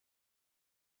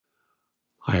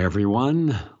Hi,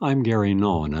 everyone. I'm Gary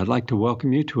Null, and I'd like to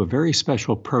welcome you to a very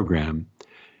special program.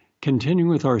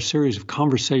 Continuing with our series of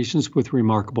conversations with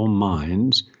remarkable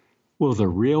minds, will the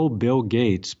real Bill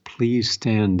Gates please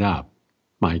stand up?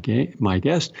 My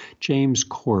guest, James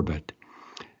Corbett.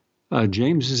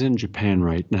 James is in Japan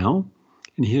right now,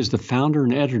 and he is the founder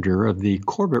and editor of the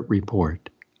Corbett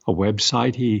Report, a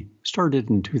website he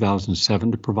started in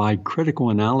 2007 to provide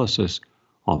critical analysis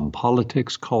on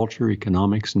politics, culture,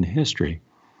 economics, and history.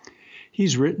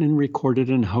 He's written and recorded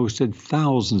and hosted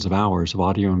thousands of hours of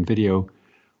audio and video,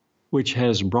 which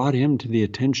has brought him to the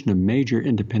attention of major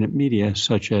independent media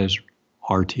such as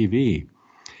RTV.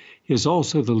 He is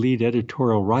also the lead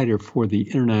editorial writer for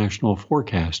the International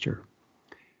Forecaster.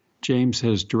 James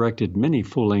has directed many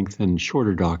full-length and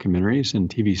shorter documentaries and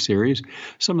TV series.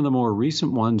 Some of the more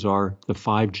recent ones are The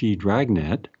 5G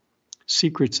Dragnet,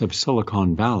 Secrets of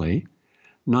Silicon Valley,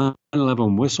 9/11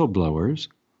 Whistleblowers,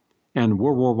 and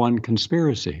World War I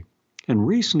Conspiracy. And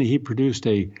recently he produced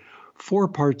a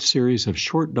 4-part series of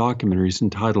short documentaries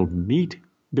entitled Meet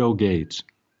Bill Gates,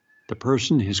 the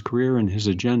person, his career, and his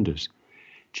agendas.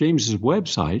 James's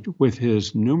website, with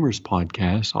his numerous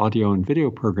podcasts, audio and video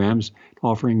programs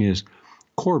offering, is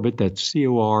Corbett, that's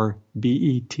Corbett,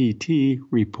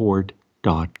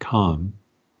 report.com.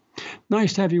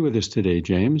 Nice to have you with us today,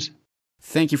 James.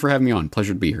 Thank you for having me on.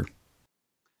 Pleasure to be here.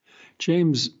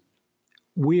 James,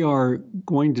 we are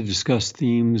going to discuss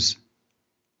themes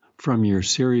from your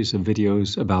series of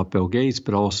videos about Bill Gates,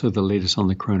 but also the latest on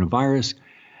the coronavirus,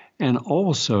 and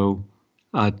also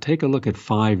take a look at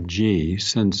 5G,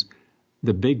 since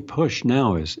the big push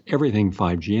now is everything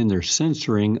 5G, and they're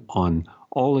censoring on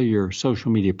all of your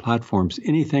social media platforms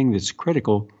anything that's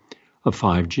critical of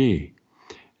 5G.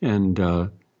 And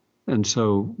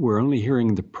so we're only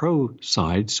hearing the pro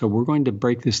side, so we're going to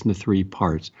break this into 3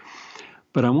 parts.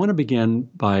 But I want to begin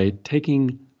by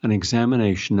taking an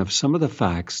examination of some of the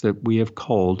facts that we have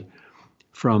culled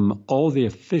from all the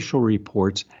official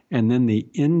reports and then the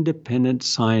independent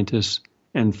scientists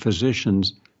and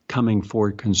physicians coming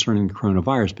forward concerning the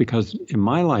coronavirus. Because in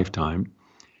my lifetime,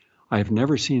 I have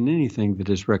never seen anything that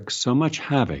has wreaked so much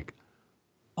havoc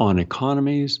on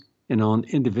economies and on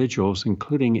individuals,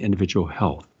 including individual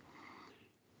health.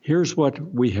 Here's what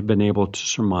we have been able to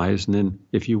surmise, and then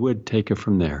if you would take it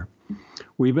from there.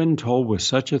 We've been told with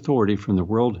such authority from the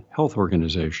World Health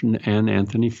Organization and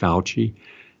Anthony Fauci,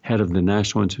 head of the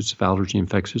National Institutes of Allergy and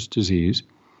Infectious Disease,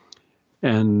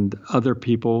 and other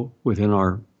people within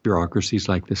our bureaucracies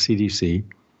like the CDC,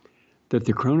 that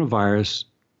the coronavirus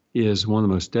is one of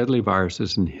the most deadly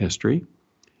viruses in history.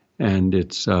 And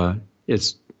it's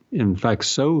in fact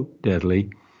so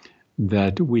deadly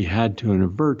that we had to in a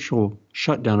virtual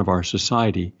shutdown of our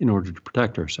society in order to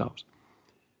protect ourselves.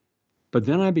 But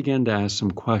then I began to ask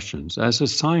some questions. As a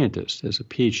scientist, as a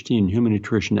PhD in human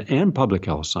nutrition and public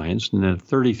health science, and a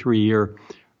 33-year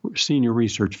senior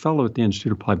research fellow at the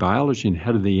Institute of Applied Biology and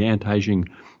head of the anti-aging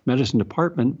medicine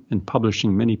department, and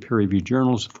publishing many peer-reviewed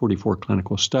journals, 44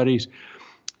 clinical studies,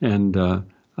 and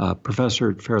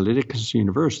professor at Fairleigh Dickinson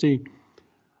University,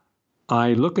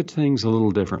 I look at things a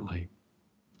little differently.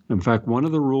 In fact, one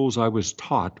of the rules I was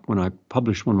taught when I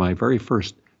published one of my very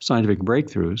first scientific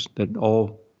breakthroughs, that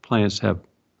all plants have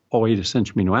all 8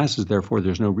 essential amino acids, therefore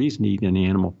there's no reason to eat any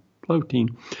animal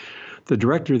protein. The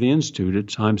director of the institute at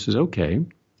the time says, okay,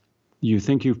 you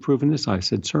think you've proven this? I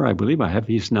said, sir, I believe I have.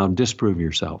 He said, now disprove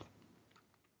yourself.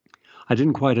 I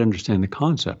didn't quite understand the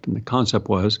concept. And the concept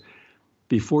was,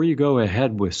 before you go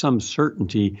ahead with some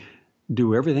certainty,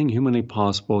 do everything humanly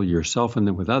possible, yourself and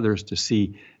then with others, to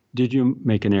see, did you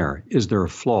make an error? Is there a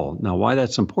flaw? Now, why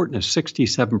that's important is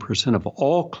 67% of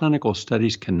all clinical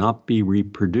studies cannot be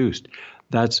reproduced.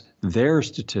 That's their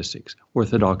statistics,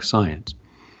 orthodox science.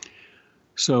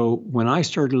 So when I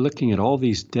started looking at all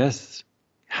these deaths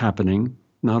happening,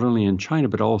 not only in China,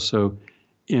 but also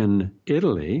in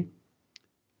Italy,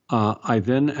 I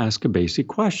then asked a basic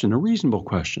question, a reasonable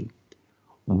question.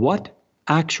 What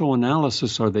actual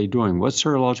analysis are they doing? What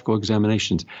serological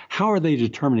examinations? How are they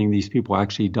determining these people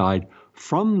actually died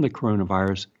from the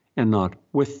coronavirus and not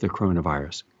with the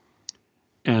coronavirus?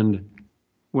 And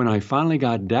when I finally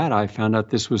got data, I found out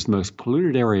this was the most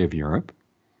polluted area of Europe,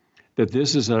 that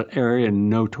this is an area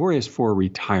notorious for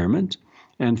retirement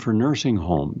and for nursing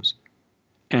homes.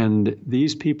 And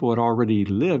these people had already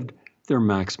lived their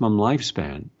maximum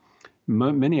lifespan.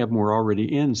 Many of them were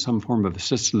already in some form of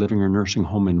assisted living or nursing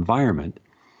home environment.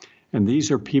 And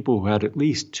these are people who had at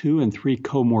least 2 and 3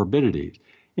 comorbidities,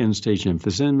 end-stage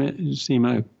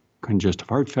emphysema, congestive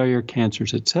heart failure,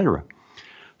 cancers, etc.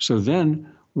 So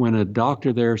then when a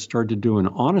doctor there started to do an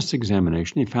honest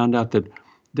examination, he found out that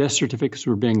death certificates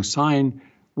were being signed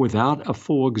without a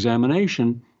full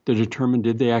examination to determine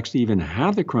did they actually even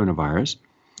have the coronavirus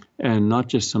and not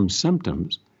just some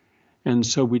symptoms. And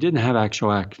so we didn't have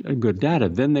actual good data.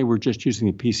 Then they were just using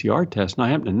the PCR test. And I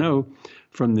happen to know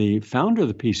from the founder of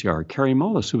the PCR, Kary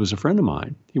Mullis, who was a friend of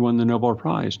mine. He won the Nobel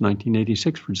Prize in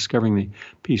 1986 for discovering the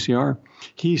PCR.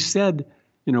 He said,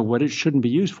 what it shouldn't be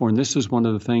used for. And this is one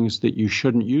of the things that you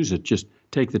shouldn't use it. Just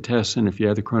take the test, and if you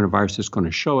have the coronavirus, it's going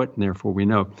to show it, and therefore we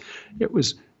know. It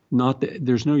was not,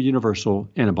 there's no universal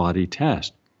antibody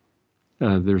test.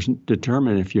 There's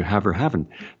determined if you have or haven't.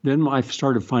 Then I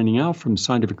started finding out from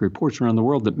scientific reports around the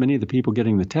world that many of the people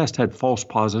getting the test had false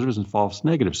positives and false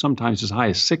negatives, sometimes as high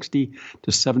as 60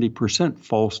 to 70%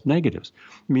 false negatives,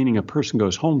 meaning a person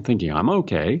goes home thinking, I'm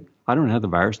okay, I don't have the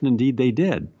virus, and indeed they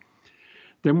did.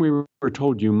 Then we were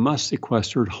told you must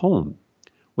sequester at home.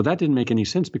 Well, that didn't make any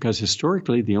sense because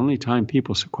historically the only time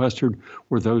people sequestered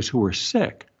were those who were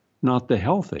sick, not the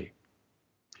healthy.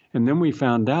 And then we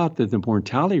found out that the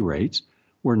mortality rates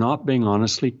were not being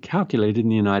honestly calculated in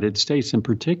the United States in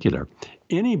particular.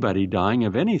 Anybody dying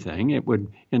of anything, it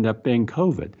would end up being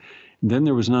COVID. And then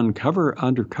there was an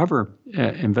undercover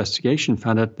investigation,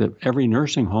 found out that every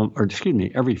nursing home,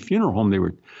 every funeral home they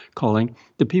were calling,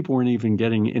 the people weren't even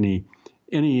getting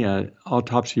any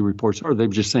autopsy reports, or they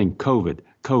were just saying COVID,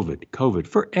 COVID, COVID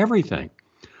for everything.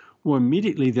 Well,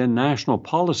 immediately then national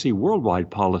policy, worldwide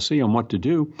policy on what to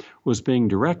do was being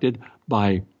directed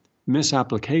by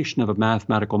misapplication of a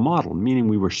mathematical model, meaning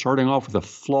we were starting off with a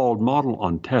flawed model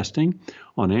on testing,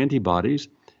 on antibodies,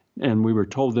 and we were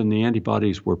told then the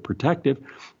antibodies were protective,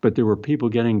 but there were people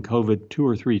getting COVID 2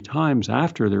 or 3 times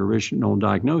after their original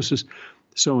diagnosis.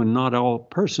 So in not all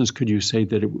persons could you say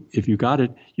that if you got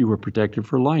it, you were protected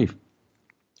for life.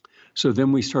 So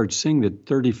then we started seeing that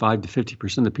 35 to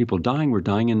 50% of the people dying were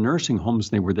dying in nursing homes.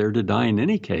 They were there to die in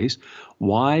any case.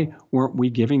 Why weren't we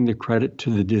giving the credit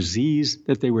to the disease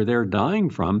that they were there dying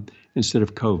from instead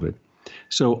of COVID?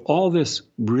 So all this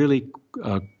really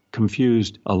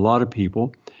confused a lot of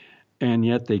people, and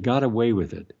yet they got away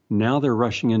with it. Now they're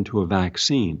rushing into a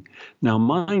vaccine. Now,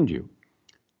 mind you,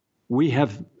 we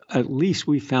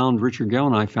found, Richard Gell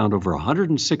and I found over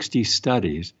 160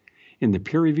 studies in the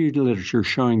peer-reviewed literature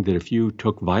showing that if you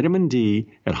took vitamin D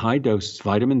at high doses,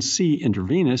 vitamin C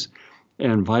intravenous,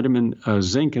 and vitamin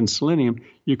zinc and selenium,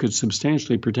 you could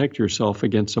substantially protect yourself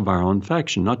against a viral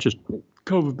infection, not just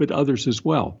COVID, but others as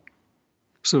well.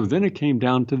 So then it came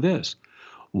down to this.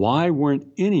 Why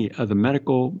weren't any of the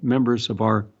medical members of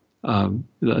our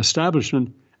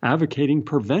establishment advocating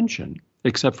prevention,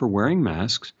 except for wearing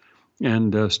masks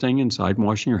and staying inside and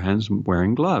washing your hands and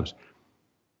wearing gloves?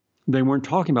 They weren't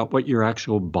talking about what your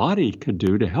actual body could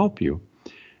do to help you.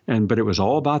 But it was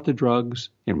all about the drugs.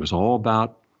 It was all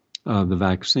about the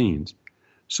vaccines.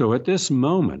 So at this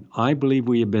moment, I believe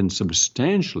we have been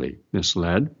substantially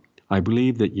misled. I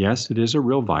believe that, yes, it is a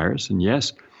real virus, and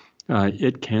yes,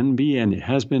 it can be and it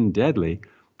has been deadly.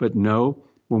 But no,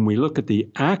 when we look at the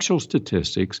actual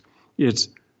statistics, it's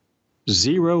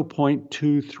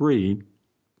 0.23,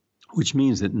 which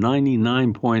means that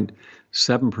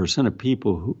 99.7% of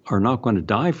people who are not going to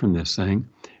die from this thing,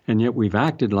 and yet we've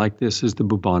acted like this is the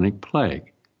bubonic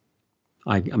plague.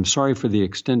 I'm sorry for the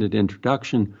extended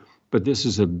introduction, but this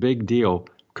is a big deal.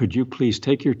 Could you please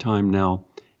take your time now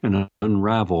and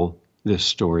unravel this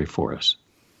story for us?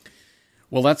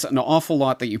 Well, that's an awful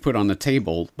lot that you put on the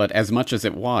table, but as much as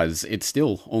it was, it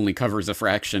still only covers a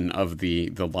fraction of the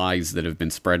lies that have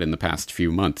been spread in the past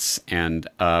few months. And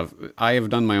I have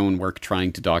done my own work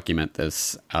trying to document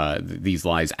these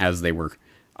lies as they were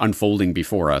unfolding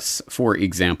before us. For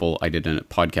example, I did a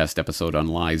podcast episode on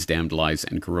lies, damned lies,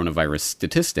 and coronavirus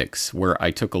statistics, where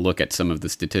I took a look at some of the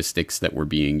statistics that were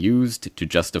being used to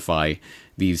justify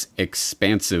these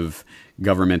expansive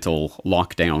governmental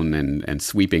lockdown and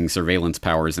sweeping surveillance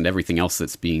powers and everything else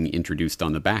that's being introduced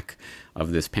on the back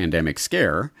of this pandemic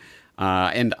scare.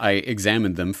 And I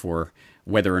examined them for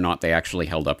whether or not they actually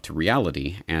held up to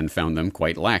reality and found them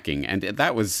quite lacking. And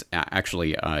that was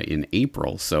actually in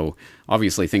April. So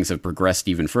obviously things have progressed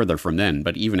even further from then.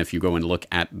 But even if you go and look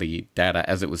at the data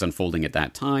as it was unfolding at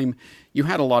that time, you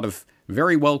had a lot of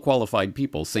very well qualified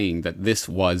people saying that this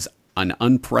was an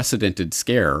unprecedented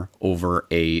scare over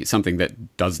something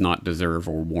that does not deserve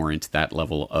or warrant that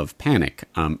level of panic.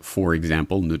 For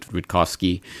example, Knut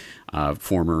Wittkowski,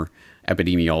 former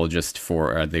epidemiologist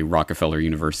for the Rockefeller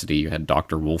University. You had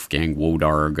Dr. Wolfgang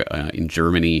Wodarg in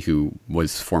Germany, who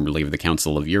was formerly of the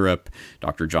Council of Europe.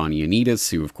 Dr. John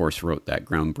Ioannidis, who, of course, wrote that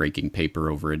groundbreaking paper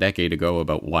over a decade ago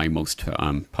about why most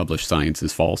published science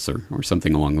is false, or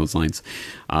something along those lines.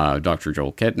 Dr.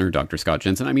 Joel Kettner, Dr. Scott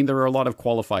Jensen. I mean, there are a lot of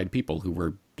qualified people who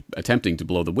were attempting to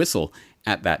blow the whistle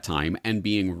at that time and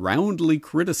being roundly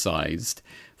criticized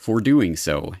for doing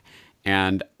so.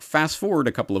 And fast forward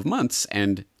a couple of months,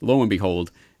 and lo and behold,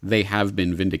 they have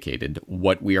been vindicated.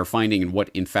 What we are finding, and what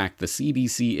in fact the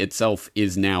CDC itself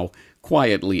is now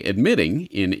quietly admitting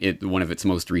in one of its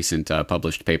most recent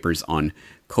published papers on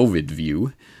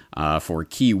COVIDview, for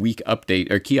key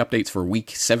updates for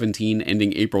week 17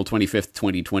 ending April 25th,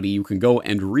 2020, you can go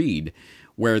and read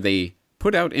where they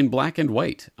put out in black and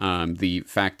white the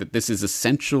fact that this is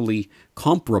essentially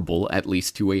comparable, at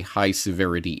least, to a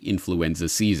high-severity influenza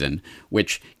season,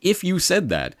 which, if you said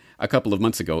that a couple of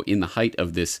months ago in the height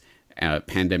of this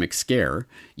pandemic scare,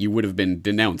 you would have been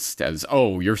denounced as,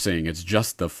 oh, you're saying it's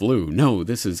just the flu. No,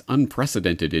 this is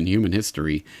unprecedented in human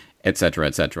history, etc.,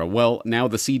 etc. Well, now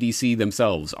the CDC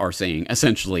themselves are saying,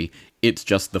 essentially, it's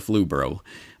just the flu, bro.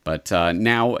 But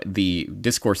now the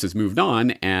discourse has moved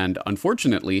on, and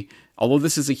unfortunately, although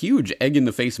this is a huge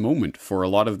egg-in-the-face moment for a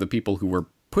lot of the people who were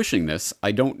pushing this,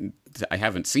 I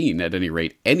haven't seen, at any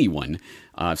rate, anyone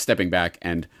stepping back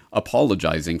and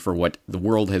apologizing for what the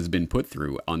world has been put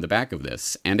through on the back of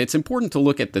this. And it's important to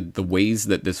look at the ways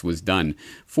that this was done.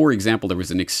 For example, there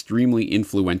was an extremely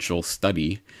influential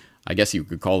study. I guess you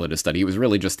could call it a study. It was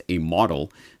really just a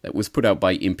model that was put out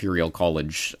by Imperial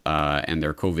College and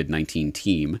their COVID-19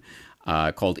 team,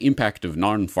 called Impact of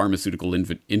Non-Pharmaceutical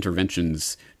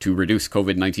Interventions to Reduce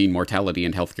COVID-19 Mortality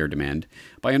and Healthcare Demand,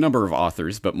 by a number of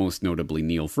authors, but most notably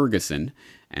Neil Ferguson.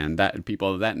 And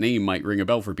that name might ring a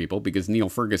bell for people, because Neil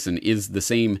Ferguson is the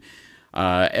same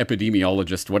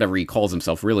epidemiologist, whatever he calls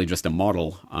himself, really just a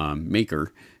model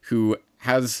maker, who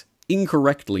has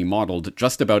incorrectly modeled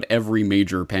just about every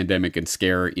major pandemic and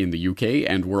scare in the UK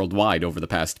and worldwide over the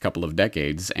past couple of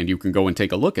decades, and you can go and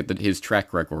take a look at his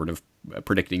track record of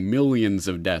predicting millions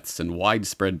of deaths and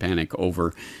widespread panic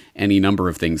over any number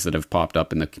of things that have popped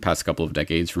up in the past couple of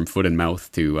decades, from foot and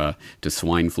mouth to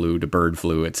swine flu to bird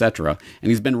flu, etc. And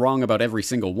he's been wrong about every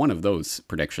single one of those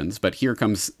predictions. But here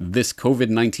comes this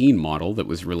COVID-19 model that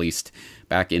was released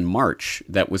back in March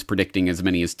that was predicting as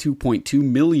many as 2.2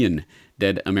 million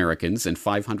dead Americans and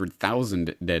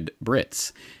 500,000 dead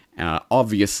Brits.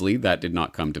 Obviously, that did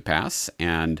not come to pass.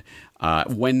 And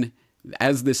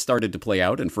as this started to play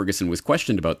out, and Ferguson was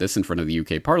questioned about this in front of the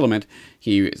UK Parliament,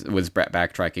 he was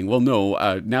backtracking. Well,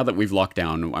 no, now that we've locked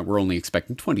down, we're only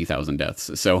expecting 20,000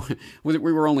 deaths. So we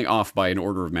were only off by an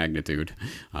order of magnitude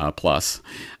plus.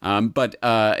 But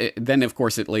then, of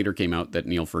course, it later came out that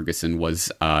Neil Ferguson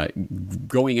was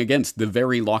going against the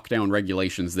very lockdown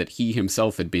regulations that he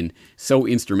himself had been so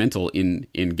instrumental in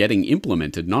getting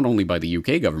implemented, not only by the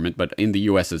UK government, but in the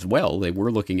US as well. They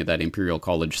were looking at that Imperial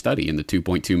College study and the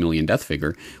 2.2 million death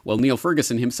figure. Well, Neil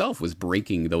Ferguson himself was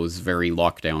breaking those very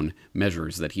lockdown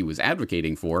measures that he was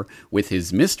advocating for with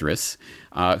his mistress,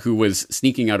 who was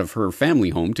sneaking out of her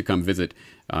family home to come visit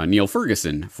Neil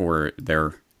Ferguson for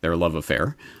their love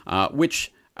affair,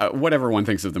 which, whatever one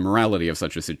thinks of the morality of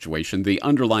such a situation, the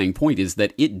underlying point is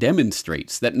that it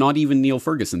demonstrates that not even Neil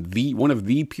Ferguson, one of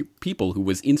the people who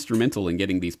was instrumental in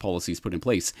getting these policies put in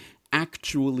place,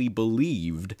 actually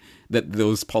believed that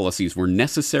those policies were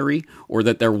necessary or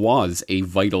that there was a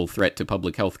vital threat to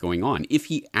public health going on. If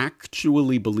he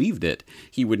actually believed it,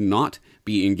 he would not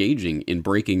be engaging in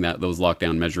breaking those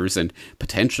lockdown measures, and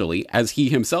potentially, as he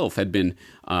himself had been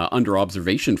under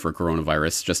observation for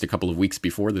coronavirus just a couple of weeks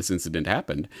before this incident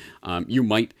happened, you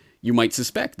might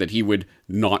suspect that he would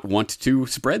not want to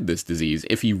spread this disease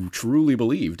if he truly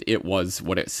believed it was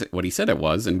what he said it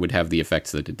was and would have the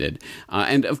effects that it did.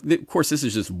 And of course, this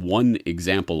is just one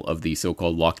example of the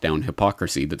so-called lockdown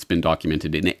hypocrisy that's been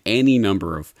documented in any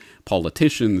number of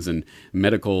politicians and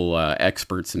medical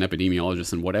experts and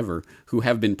epidemiologists and whatever who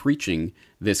have been preaching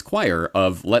this choir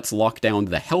of let's lock down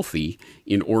the healthy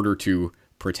in order to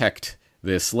protect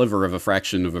the sliver of a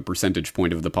fraction of a percentage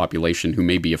point of the population who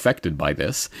may be affected by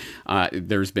this.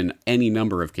 There's been any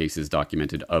number of cases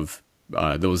documented of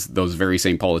those very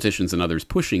same politicians and others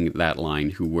pushing that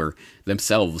line, who were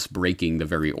themselves breaking the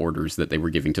very orders that they were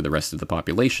giving to the rest of the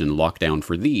population. Lockdown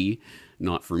for thee,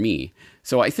 not for me.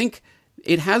 So I think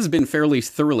it has been fairly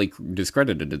thoroughly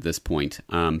discredited at this point,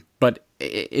 but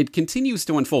it continues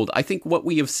to unfold. I think what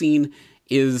we have seen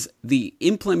is the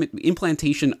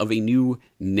implantation of a new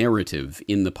narrative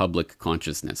in the public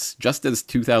consciousness. Just as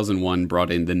 2001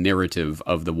 brought in the narrative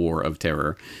of the War of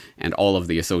Terror and all of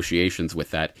the associations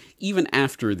with that, even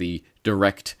after the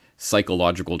direct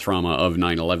psychological trauma of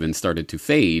 9/11 started to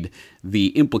fade, the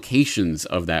implications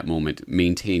of that moment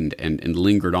maintained and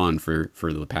lingered on for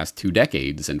the past 2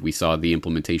 decades. And we saw the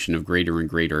implementation of greater and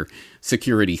greater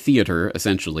security theater,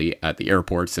 essentially, at the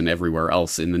airports and everywhere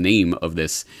else in the name of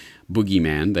this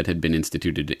boogeyman that had been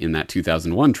instituted in that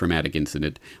 2001 traumatic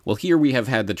incident. Well, here we have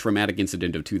had the traumatic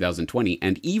incident of 2020,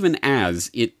 and even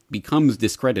as it becomes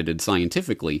discredited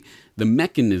scientifically, the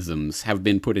mechanisms have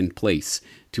been put in place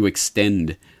to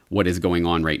extend what is going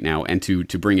on right now and to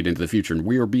bring it into the future. And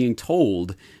we are being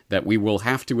told that we will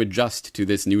have to adjust to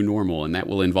this new normal, and that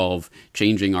will involve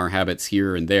changing our habits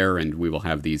here and there, and we will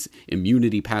have these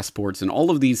immunity passports and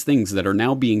all of these things that are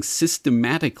now being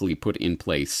systematically put in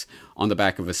place on the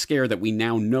back of a scare that we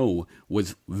now know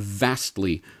was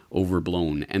vastly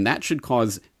overblown. And that should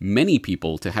cause many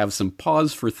people to have some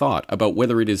pause for thought about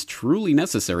whether it is truly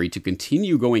necessary to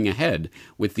continue going ahead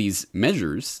with these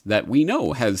measures that we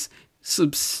know has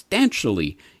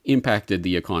substantially impacted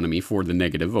the economy for the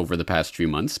negative over the past few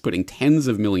months, putting tens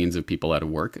of millions of people out of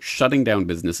work, shutting down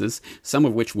businesses, some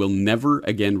of which will never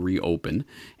again reopen,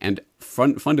 and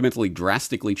fundamentally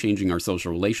drastically changing our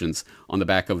social relations on the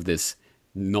back of this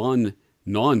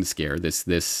non-scare,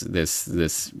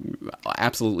 this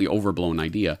absolutely overblown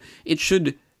idea. It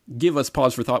should give us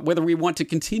pause for thought whether we want to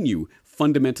continue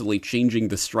fundamentally changing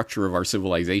the structure of our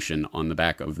civilization on the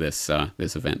back of this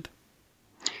event.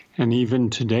 And even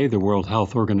today, the World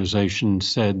Health Organization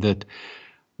said that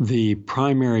the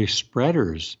primary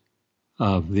spreaders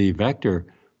of the vector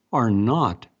are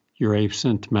not your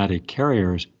asymptomatic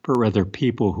carriers, but rather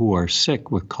people who are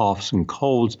sick with coughs and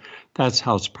colds. That's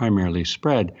how it's primarily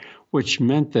spread, which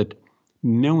meant that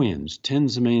millions,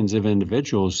 tens of millions of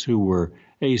individuals who were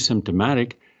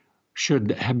asymptomatic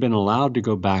should have been allowed to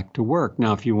go back to work.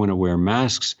 Now, if you want to wear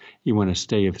masks, you want to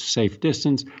stay a safe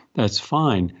distance, that's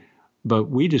fine.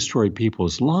 But we destroy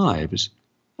people's lives.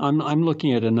 I'm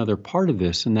looking at another part of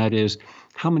this, and that is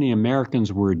how many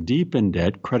Americans were deep in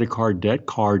debt, credit card debt,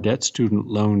 car debt, student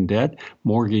loan debt,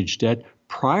 mortgage debt,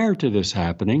 prior to this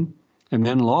happening, and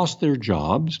then lost their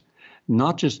jobs.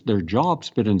 Not just their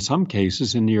jobs, but in some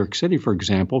cases, in New York City, for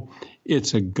example,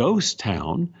 it's a ghost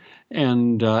town.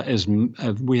 And as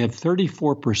we have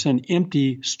 34%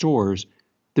 empty stores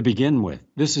to begin with.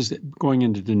 This is going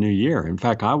into the new year. In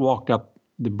fact, I walked up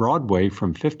the Broadway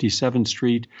from 57th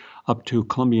Street up to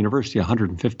Columbia University,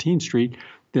 115th Street,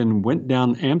 then went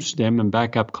down Amsterdam and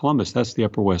back up Columbus. That's the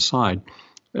Upper West Side,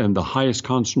 and the highest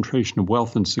concentration of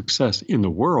wealth and success in the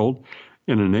world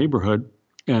in a neighborhood.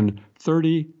 And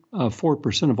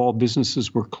 34% of all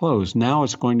businesses were closed. Now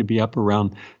it's going to be up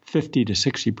around 50 to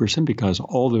 60% because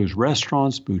all those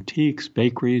restaurants, boutiques,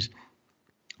 bakeries,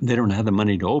 they don't have the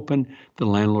money to open. The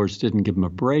landlords didn't give them a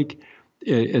break.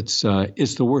 It's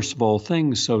the worst of all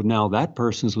things. So now that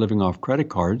person's living off credit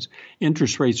cards.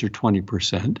 Interest rates are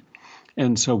 20%.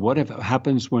 And so what if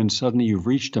happens when suddenly you've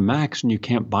reached a max and you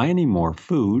can't buy any more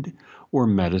food or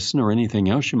medicine or anything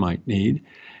else you might need?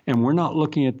 And we're not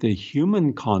looking at the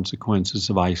human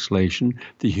consequences of isolation,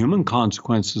 the human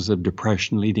consequences of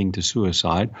depression leading to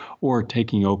suicide or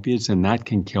taking opiates, and that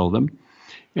can kill them.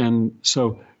 And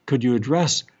so could you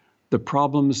address the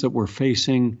problems that we're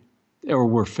facing or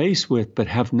we're faced with but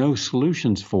have no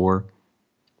solutions for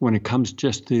when it comes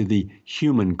just to the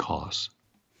human costs?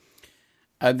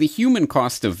 The human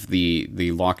cost of the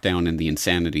lockdown and the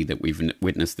insanity that we've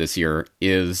witnessed this year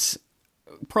is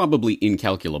probably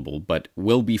incalculable, but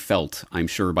will be felt, I'm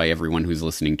sure, by everyone who's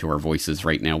listening to our voices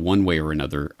right now, one way or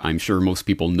another. I'm sure most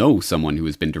people know someone who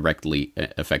has been directly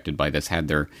affected by this, had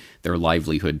their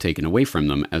livelihood taken away from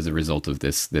them as a result of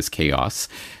this chaos.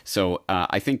 So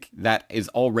I think that is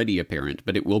already apparent,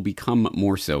 but it will become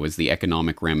more so as the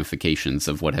economic ramifications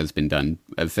of what has been done,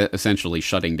 essentially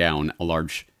shutting down a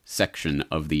large section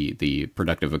of the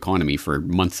productive economy for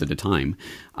months at a time,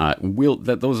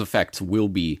 those effects will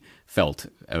be felt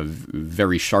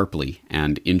very sharply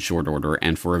and in short order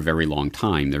and for a very long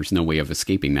time. There's no way of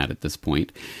escaping that at this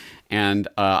point. And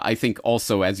I think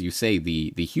also, as you say,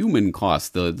 the human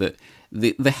cost, the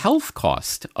health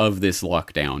cost of this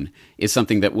lockdown is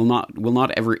something that will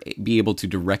not ever be able to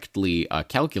directly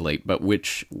calculate, but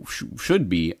which should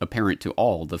be apparent to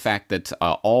all. The fact that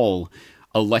all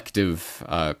elective,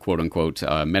 quote-unquote,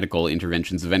 medical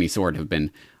interventions of any sort have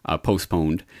been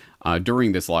postponed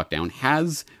during this lockdown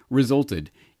has resulted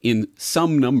in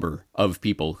some number of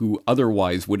people who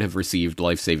otherwise would have received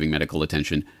life-saving medical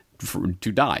attention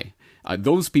to die.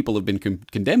 those people have been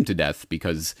condemned to death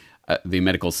because the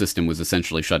medical system was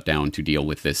essentially shut down to deal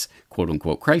with this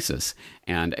quote-unquote crisis.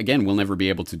 And again, we'll never be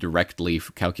able to directly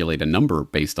calculate a number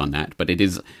based on that, but it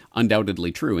is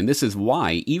undoubtedly true. And this is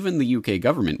why even the UK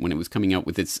government, when it was coming out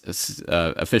with its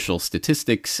official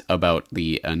statistics about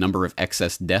the number of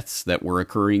excess deaths that were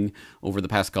occurring over the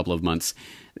past couple of months,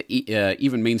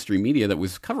 even mainstream media that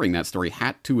was covering that story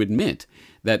had to admit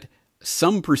that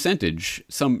some percentage,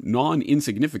 some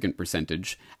non-insignificant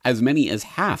percentage, as many as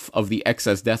half of the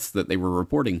excess deaths that they were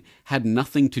reporting had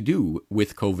nothing to do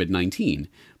with COVID-19.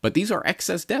 But these are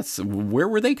excess deaths. Where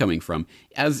were they coming from?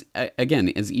 As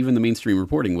even the mainstream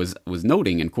reporting was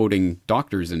noting and quoting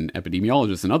doctors and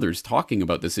epidemiologists and others talking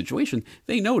about this situation,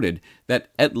 they noted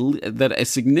that that a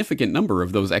significant number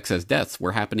of those excess deaths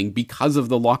were happening because of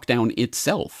the lockdown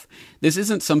itself. This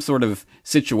isn't some sort of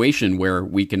situation where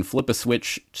we can flip a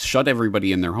switch, shut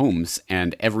everybody in their homes,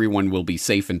 and everyone will be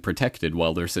safe and protected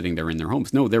while they're sitting there in their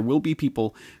homes. No, there will be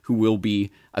people who will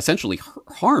be essentially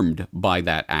harmed by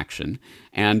that action.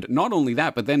 And not only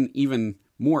that, but then even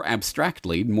more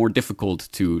abstractly, more difficult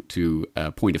to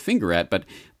point a finger at, but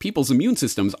people's immune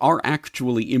systems are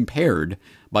actually impaired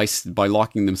by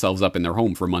locking themselves up in their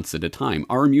home for months at a time.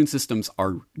 Our immune systems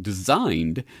are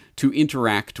designed to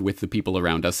interact with the people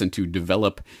around us and to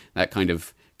develop that kind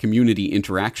of community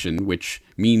interaction, which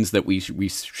means that we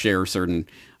share certain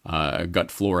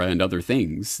gut flora and other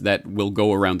things that will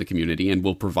go around the community and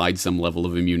will provide some level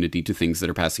of immunity to things that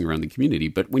are passing around the community.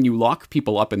 But when you lock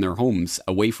people up in their homes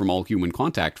away from all human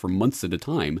contact for months at a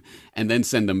time and then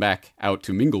send them back out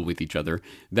to mingle with each other,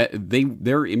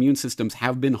 their immune systems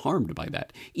have been harmed by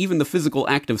that. Even the physical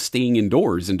act of staying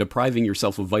indoors and depriving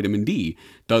yourself of vitamin D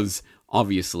does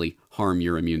obviously harm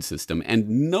your immune system.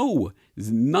 And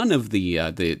none of the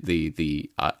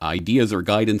ideas or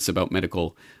guidance about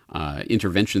medical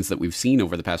interventions that we've seen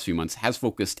over the past few months has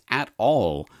focused at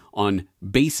all on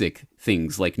basic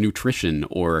things like nutrition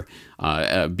or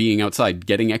being outside,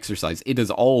 getting exercise. It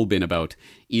has all been about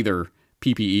either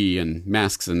PPE and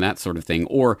masks and that sort of thing,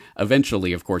 or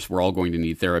eventually, of course, we're all going to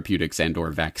need therapeutics and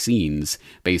or vaccines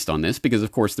based on this, because,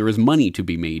 of course, there is money to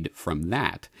be made from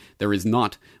that. There is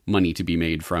not money to be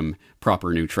made from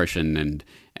proper nutrition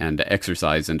and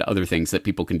exercise and other things that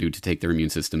people can do to take their immune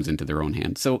systems into their own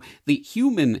hands. So the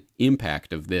human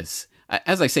impact of this,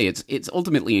 as I say, it's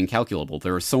ultimately incalculable.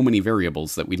 There are so many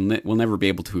variables that we'll never be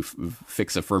able to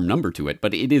fix a firm number to it,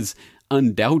 but it is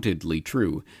undoubtedly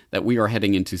true that we are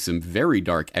heading into some very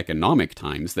dark economic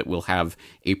times that will have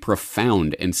a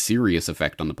profound and serious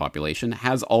effect on the population,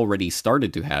 has already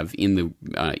started to have in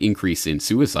the increase in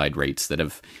suicide rates that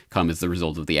have come as the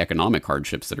result of the economic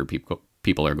hardships that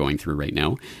people are going through right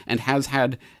now, and has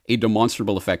had a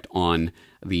demonstrable effect on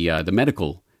the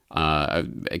medical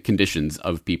conditions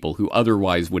of people who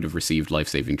otherwise would have received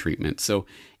life-saving treatment. So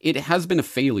it has been a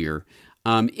failure.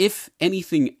 If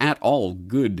anything at all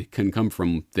good can come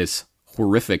from this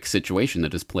horrific situation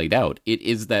that has played out, it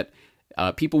is that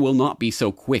people will not be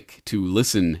so quick to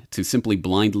listen, to simply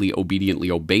blindly,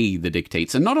 obediently obey the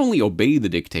dictates, and not only obey the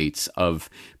dictates of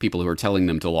people who are telling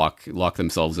them to lock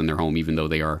themselves in their home, even though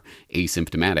they are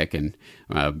asymptomatic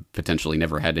and potentially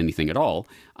never had anything at all,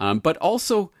 but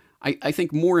also, I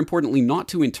think more importantly, not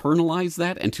to internalize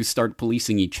that and to start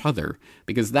policing each other,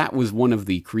 because that was one of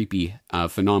the creepy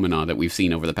phenomena that we've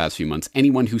seen over the past few months.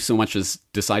 Anyone who so much as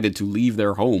decided to leave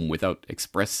their home without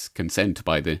express consent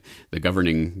by the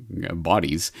governing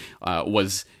bodies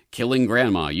was killing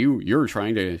grandma. You're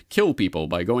trying to kill people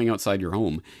by going outside your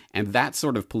home. And that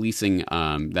sort of policing,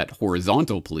 that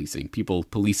horizontal policing, people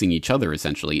policing each other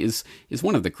essentially, is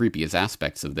one of the creepiest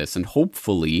aspects of this. And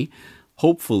hopefully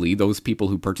those people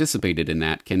who participated in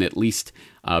that can at least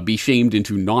be shamed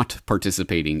into not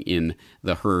participating in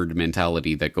the herd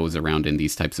mentality that goes around in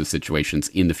these types of situations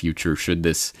in the future, should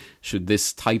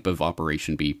this type of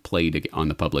operation be played on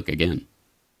the public again.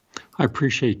 I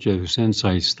appreciate those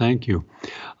insights. Thank you.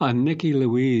 Nikki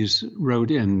Louise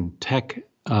wrote in Tech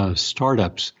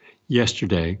Startups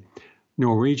yesterday,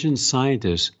 Norwegian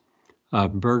scientist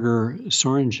Birger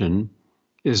Sørensen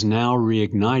is now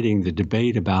reigniting the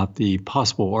debate about the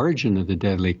possible origin of the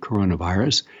deadly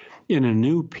coronavirus in a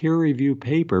new peer-reviewed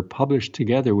paper published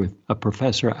together with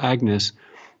Professor Agnes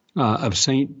of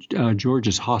St.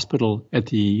 George's Hospital at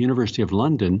the University of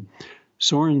London.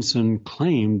 Sorensen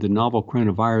claimed the novel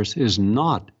coronavirus is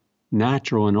not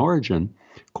natural in origin.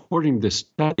 According to the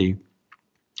study,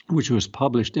 which was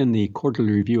published in the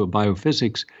Quarterly Review of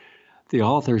Biophysics, the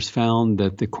authors found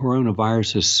that the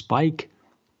coronavirus's spike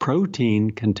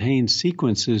protein contains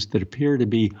sequences that appear to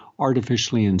be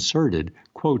artificially inserted.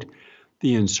 Quote,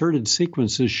 the inserted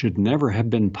sequences should never have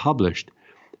been published.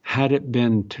 had it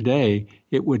been today,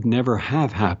 it would never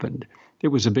have happened. It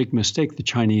was a big mistake the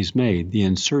Chinese made. The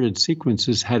inserted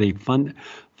sequences had a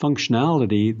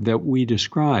functionality that we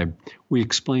describe. We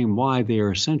explain why they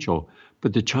are essential.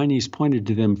 But the Chinese pointed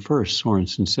to them first,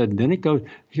 Sorensen said. Then it goes,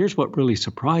 here's what really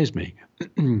surprised me.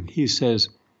 He says,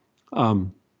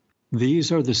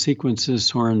 these are the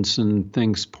sequences Sorensen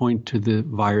thinks point to the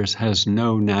virus has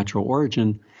no natural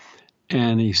origin.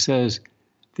 And he says,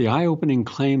 the eye-opening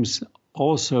claims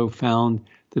also found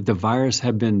that the virus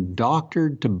had been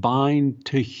doctored to bind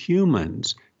to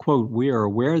humans. Quote, we are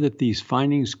aware that these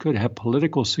findings could have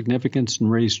political significance and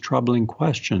raise troubling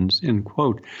questions, end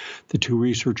quote. The two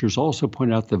researchers also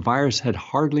pointed out the virus had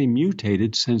hardly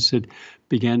mutated since it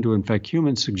began to infect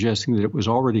humans, suggesting that it was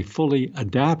already fully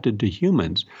adapted to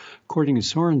humans. According to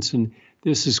Sorensen,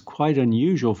 this is quite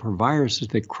unusual for viruses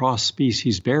that cross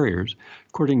species barriers.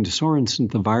 According to Sorensen,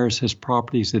 the virus has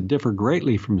properties that differ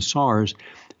greatly from SARS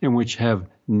and which have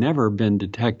never been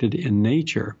detected in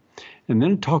nature. And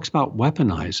then it talks about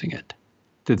weaponizing it,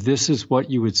 that this is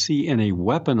what you would see in a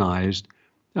weaponized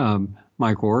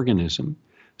microorganism.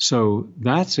 So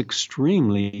that's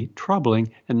extremely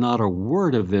troubling, and not a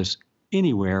word of this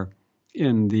anywhere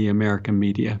in the American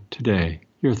media today.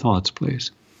 Your thoughts,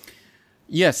 please.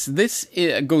 Yes, this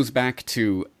goes back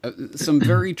to some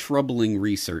very troubling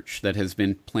research that has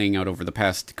been playing out over the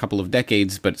past couple of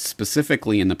decades, but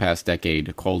specifically in the past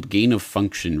decade, called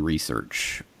gain-of-function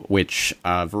research, which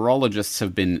virologists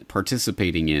have been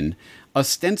participating in,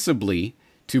 ostensibly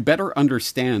to better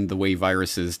understand the way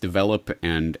viruses develop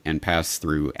and pass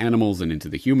through animals and into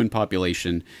the human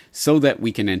population, so that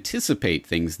we can anticipate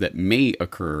things that may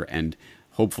occur and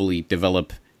hopefully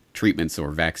develop treatments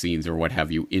or vaccines or what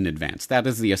have you in advance. That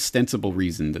is the ostensible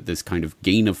reason that this kind of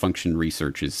gain-of-function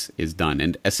research is done.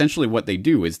 And essentially what they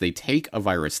do is they take a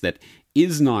virus that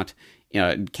is not,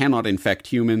 cannot infect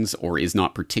humans or is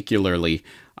not particularly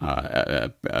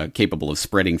capable of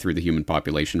spreading through the human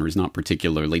population or is not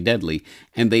particularly deadly,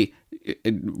 and they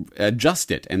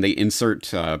adjust it and they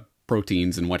insert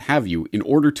proteins and what have you in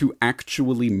order to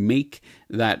actually make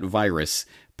that virus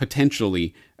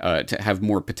potentially to have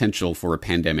more potential for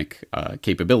pandemic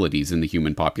capabilities in the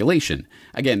human population.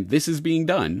 Again, this is being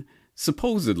done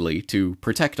supposedly to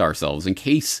protect ourselves in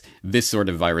case this sort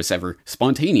of virus ever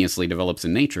spontaneously develops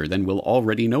in nature. Then we'll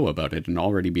already know about it and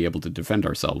already be able to defend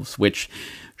ourselves, which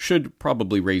should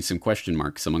probably raise some question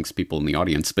marks amongst people in the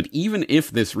audience. But even if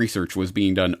this research was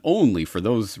being done only for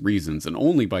those reasons and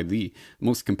only by the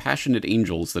most compassionate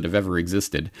angels that have ever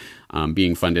existed,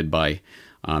 being funded by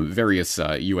various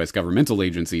U.S. governmental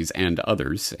agencies and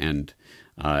others, and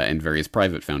various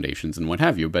private foundations and what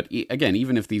have you. But again,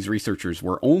 even if these researchers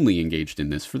were only engaged in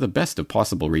this for the best of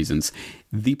possible reasons,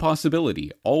 the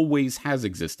possibility always has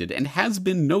existed and has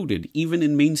been noted even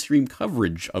in mainstream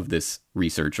coverage of this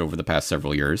research over the past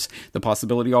several years. The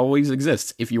possibility always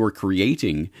exists. If you are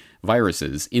creating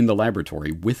viruses in the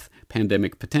laboratory with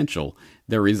pandemic potential,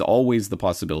 there is always the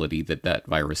possibility that that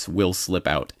virus will slip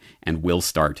out and will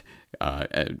start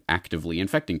actively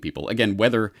infecting people. Again,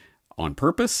 whether on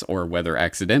purpose or whether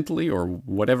accidentally or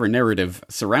whatever narrative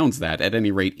surrounds that, at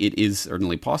any rate, it is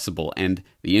certainly possible. And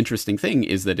the interesting thing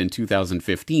is that in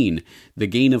 2015, the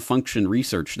gain-of-function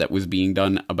research that was being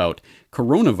done about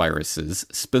coronaviruses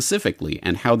specifically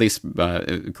and how they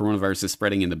coronaviruses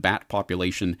spreading in the bat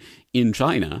population in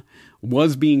China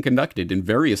was being conducted in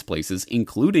various places,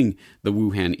 including the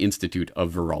Wuhan Institute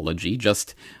of Virology,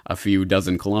 just a few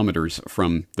dozen kilometers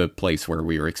from the place where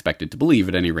we are expected to believe,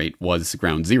 at any rate, was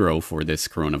ground zero for this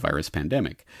coronavirus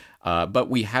pandemic. But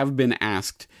we have been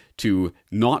asked to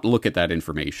not look at that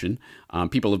information.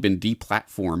 People have been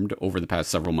deplatformed over the past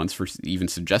several months for even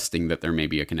suggesting that there may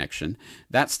be a connection.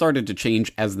 That started to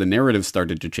change as the narrative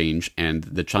started to change, and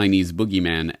the Chinese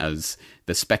boogeyman as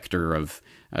the specter of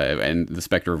and the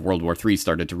specter of World War III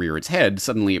started to rear its head.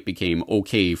 Suddenly it became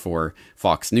okay for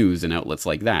Fox News and outlets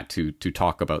like that to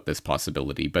talk about this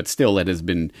possibility. But still, it has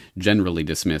been generally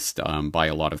dismissed by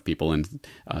a lot of people. And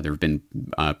there have been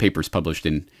papers published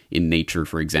in Nature,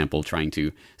 for example, trying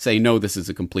to say, no, this is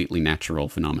a completely natural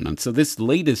phenomenon. So this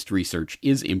latest research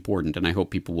is important, and I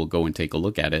hope people will go and take a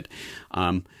look at it.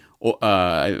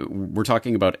 We're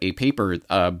talking about a paper,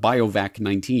 BioVac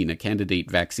 19, a candidate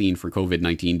vaccine for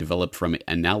COVID-19 developed from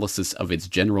analysis of its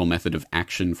general method of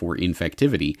action for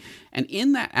infectivity. And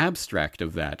in that abstract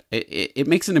of that, it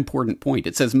makes an important point.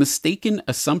 It says mistaken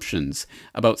assumptions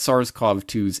about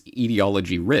SARS-CoV-2's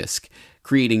etiology risk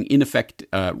creating ineffective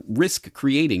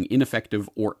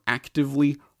or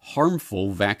actively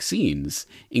harmful vaccines,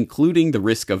 including the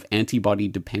risk of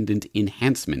antibody-dependent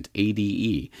enhancement,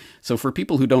 ADE. So for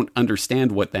people who don't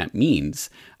understand what that means,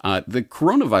 the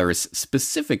coronavirus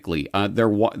specifically, there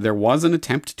was an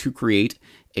attempt to create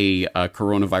a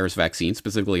coronavirus vaccine,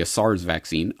 specifically a SARS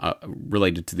vaccine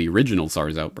related to the original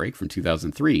SARS outbreak from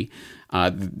 2003.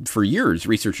 For years,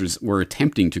 researchers were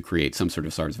attempting to create some sort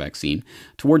of SARS vaccine.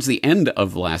 Towards the end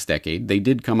of the last decade, they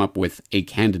did come up with a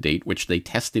candidate, which they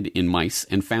tested in mice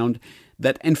and found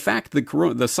that, in fact,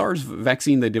 the SARS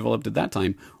vaccine they developed at that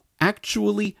time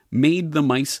actually made the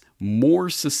mice more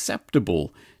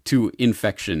susceptible to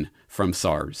infection from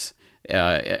SARS.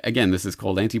 Again, this is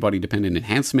called antibody-dependent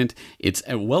enhancement. It's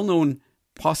a well-known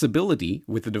possibility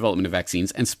with the development of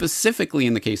vaccines, and specifically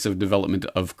in the case of development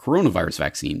of coronavirus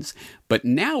vaccines. But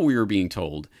now we are being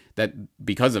told that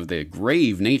because of the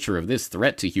grave nature of this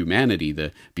threat to humanity,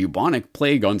 the bubonic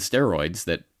plague on steroids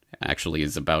that actually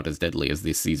is about as deadly as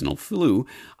the seasonal flu,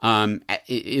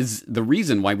 is the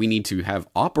reason why we need to have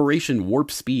Operation Warp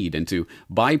Speed and to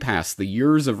bypass the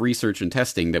years of research and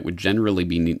testing that would generally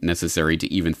be necessary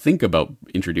to even think about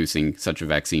introducing such a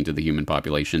vaccine to the human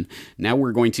population. Now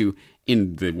we're going to,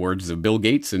 in the words of Bill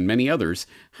Gates and many others,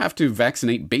 have to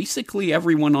vaccinate basically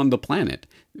everyone on the planet.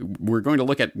 We're going to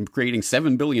look at creating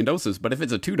 7 billion doses, but if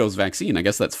it's a 2-dose vaccine, I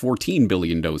guess that's 14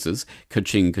 billion doses,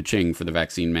 ka-ching, ka-ching for the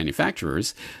vaccine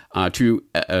manufacturers, to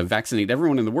vaccinate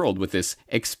everyone in the world with this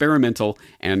experimental,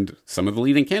 and some of the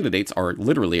leading candidates are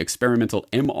literally experimental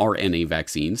mRNA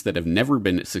vaccines that have never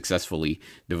been successfully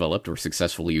developed or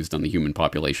successfully used on the human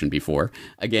population before,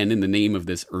 again, in the name of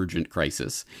this urgent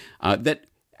crisis, that,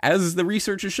 as the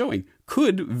research is showing,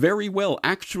 could very well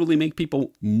actually make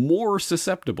people more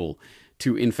susceptible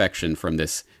to infection from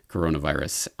this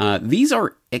coronavirus. These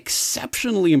are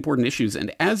exceptionally important issues,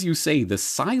 and as you say, the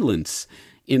silence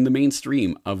in the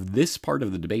mainstream of this part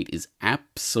of the debate is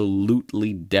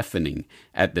absolutely deafening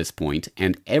at this point,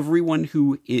 and everyone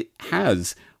who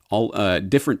has a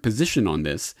different position on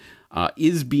this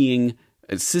is being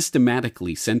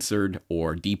systematically censored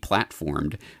or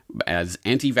deplatformed as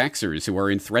anti-vaxxers who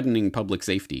are threatening public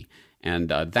safety. And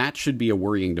that should be a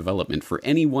worrying development for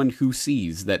anyone who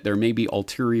sees that there may be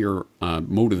ulterior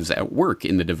motives at work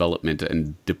in the development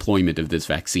and deployment of this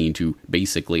vaccine to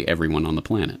basically everyone on the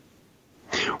planet.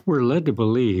 We're led to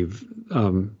believe,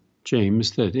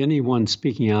 James, that anyone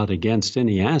speaking out against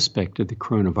any aspect of the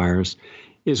coronavirus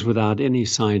is without any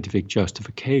scientific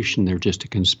justification. They're just a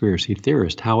conspiracy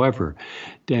theorist. However,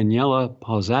 Daniela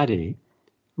Pausati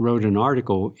wrote an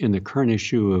article in the current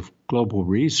issue of Global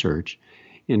Research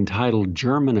entitled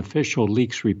German Official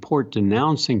Leaks Report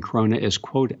Denouncing Corona as,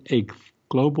 quote, a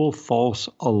global false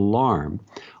alarm.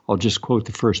 I'll just quote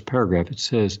the first paragraph. It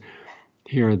says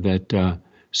here that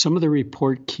some of the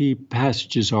report key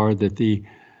passages are that the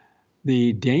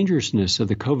dangerousness of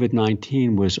the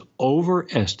COVID-19 was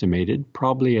overestimated.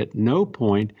 Probably at no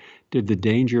point did the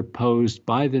danger posed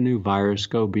by the new virus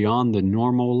go beyond the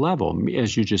normal level,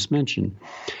 as you just mentioned.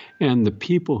 And the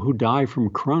people who die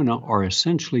from corona are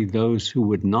essentially those who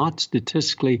would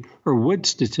statistically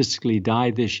die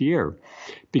this year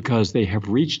because they have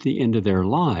reached the end of their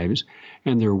lives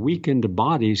and their weakened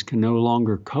bodies can no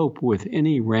longer cope with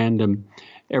any random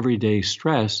everyday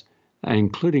stress,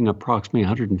 including approximately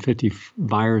 150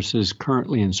 viruses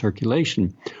currently in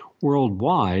circulation.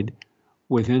 Worldwide,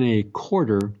 within a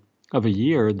quarter of a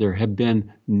year, there have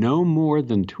been no more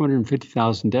than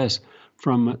 250,000 deaths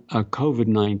from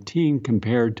COVID-19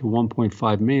 compared to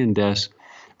 1.5 million deaths,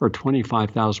 or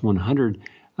 25,100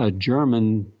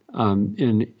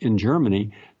 in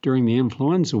Germany during the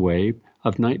influenza wave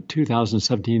of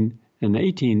 2017 and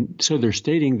 18. So they're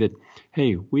stating that,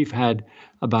 hey, we've had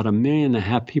about 1.5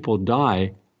 million people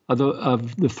die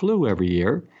of the flu every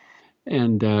year,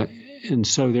 and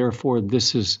so therefore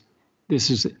this is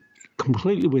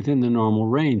completely within the normal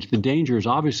range. The danger is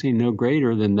obviously no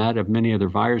greater than that of many other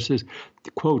viruses.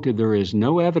 Quote, there is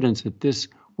no evidence that this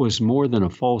was more than a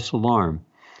false alarm.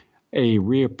 A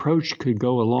reapproach could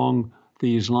go along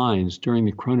these lines. During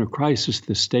the corona crisis,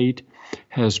 the state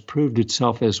has proved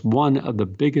itself as one of the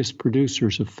biggest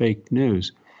producers of fake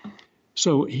news.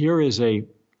 So here is a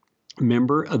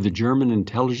member of the German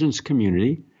intelligence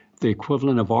community, the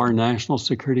equivalent of our national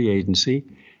security agency,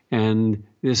 and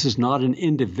this is not an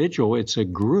individual, it's a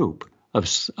group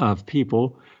of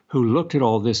people who looked at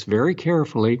all this very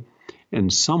carefully,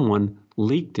 and someone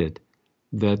leaked it,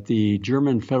 that the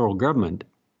German federal government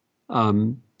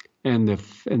and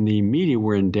the media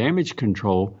were in damage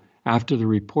control after the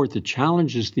report that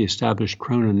challenges the established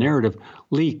corona narrative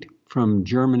leaked from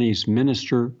Germany's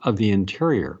Minister of the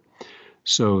Interior.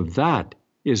 So that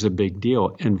is a big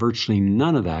deal, and virtually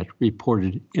none of that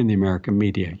reported in the American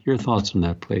media. Your thoughts on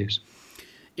that, please?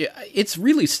 It's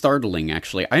really startling,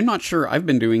 actually. I'm not sure. I've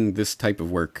been doing this type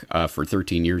of work for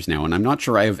 13 years now, and I'm not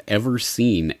sure I have ever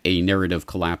seen a narrative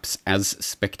collapse as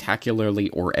spectacularly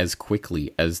or as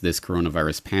quickly as this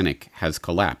coronavirus panic has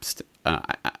collapsed.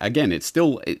 Again, it's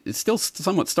still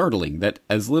somewhat startling that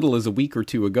as little as a week or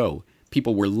two ago,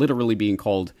 people were literally being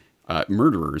called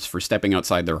murderers for stepping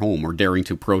outside their home or daring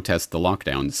to protest the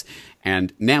lockdowns.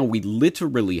 And now we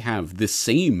literally have the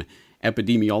same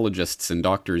epidemiologists and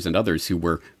doctors and others who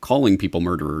were calling people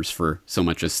murderers for so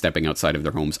much as stepping outside of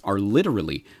their homes are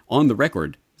literally on the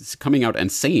record coming out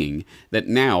and saying that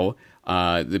now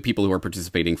the people who are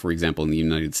participating, for example, in the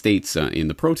United States in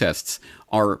the protests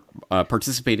are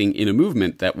participating in a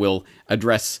movement that will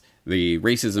address the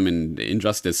racism and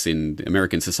injustice in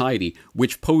American society,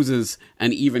 which poses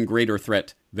an even greater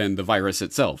threat than the virus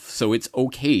itself. So it's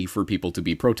okay for people to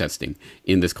be protesting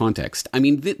in this context. I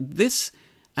mean, this...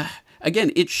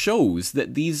 Again, it shows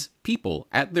that these people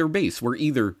at their base were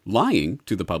either lying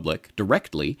to the public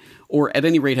directly, or at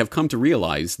any rate have come to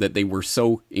realize that they were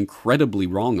so incredibly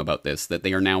wrong about this that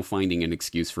they are now finding an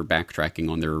excuse for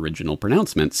backtracking on their original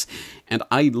pronouncements. And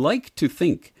I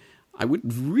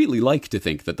would really like to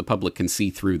think that the public can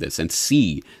see through this and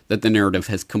see that the narrative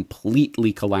has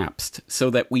completely collapsed,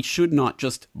 so that we should not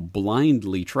just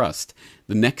blindly trust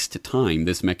the next time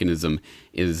this mechanism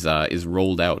is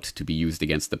rolled out to be used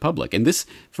against the public. And this,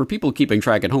 for people keeping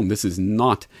track at home, this is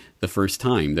not the first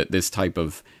time that this type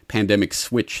of pandemic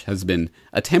switch has been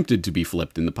attempted to be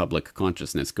flipped in the public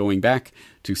consciousness, going back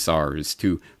to SARS,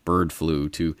 to bird flu,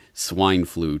 to swine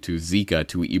flu, to Zika,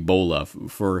 to Ebola.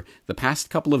 For the past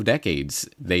couple of decades,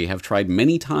 they have tried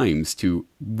many times to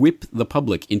whip the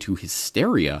public into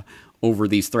hysteria over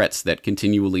these threats that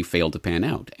continually fail to pan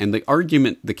out. And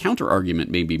the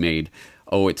counter-argument may be made,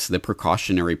 oh, it's the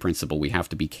precautionary principle. We have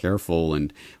to be careful,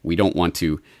 and we don't want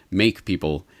to make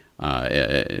people...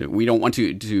 we don't want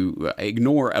to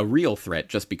ignore a real threat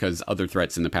just because other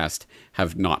threats in the past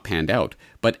have not panned out.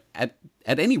 But at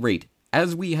any rate,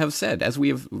 as we have said, as we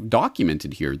have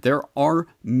documented here, there are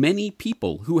many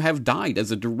people who have died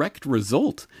as a direct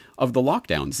result of the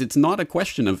lockdowns. It's not a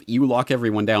question of you lock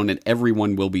everyone down and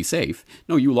everyone will be safe.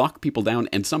 No, you lock people down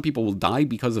and some people will die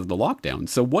because of the lockdown.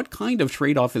 So what kind of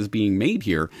trade-off is being made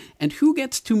here, and who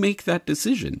gets to make that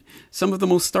decision? Some of the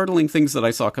most startling things that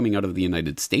I saw coming out of the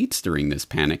United States during this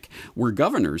panic were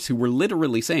governors who were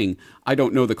literally saying, I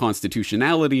don't know the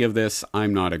constitutionality of this.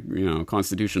 I'm not a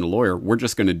constitutional lawyer. We're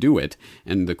just going to do it,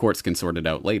 and the courts can sort it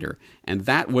out later. And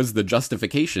that was the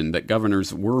justification that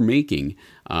governors were making,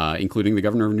 including the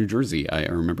governor of New Jersey. I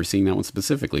remember seeing that one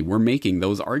specifically. Were making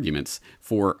those arguments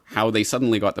for how they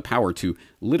suddenly got the power to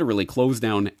literally close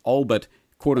down all but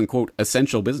quote-unquote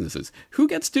essential businesses. Who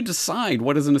gets to decide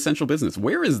what is an essential business?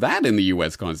 Where is that in the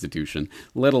U.S. Constitution,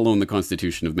 let alone the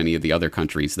Constitution of many of the other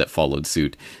countries that followed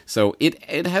suit? So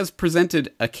it has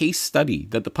presented a case study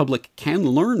that the public can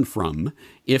learn from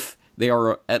if they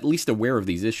are at least aware of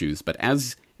these issues. But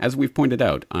as we've pointed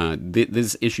out,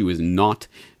 this issue is not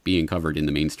being covered in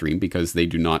the mainstream because they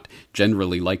do not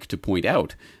generally like to point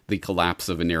out the collapse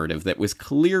of a narrative that was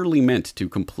clearly meant to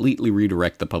completely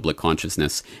redirect the public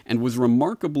consciousness and was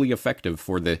remarkably effective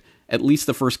for at least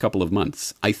the first couple of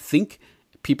months. I think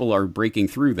people are breaking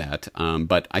through that,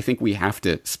 but I think we have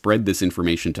to spread this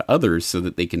information to others so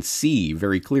that they can see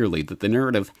very clearly that the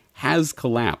narrative has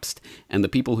collapsed, and the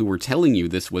people who were telling you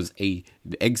this was an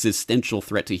existential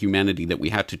threat to humanity that we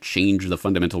had to change the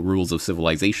fundamental rules of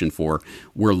civilization for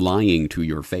were lying to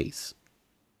your face.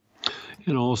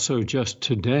 And also just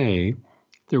today,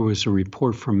 there was a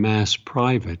report from Mass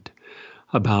Private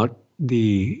about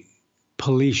the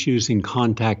police using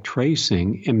contact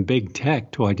tracing in big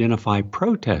tech to identify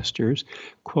protesters.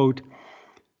 Quote,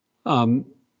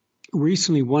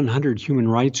 recently 100 human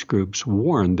rights groups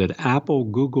warned that Apple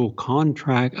Google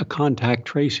a contact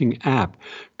tracing app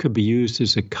could be used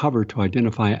as a cover to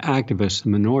identify activists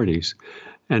and minorities.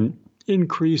 An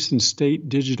increase in state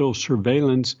digital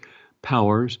surveillance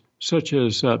powers, such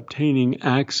as obtaining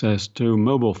access to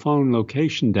mobile phone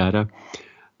location data,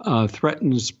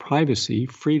 threatens privacy,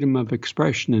 freedom of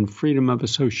expression, and freedom of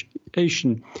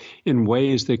association in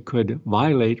ways that could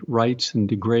violate rights and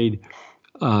degrade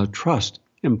trust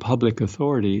in public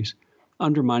authorities,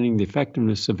 undermining the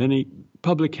effectiveness of any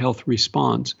public health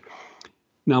response.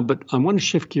 Now, but I want to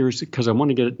shift gears because I want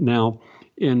to get it now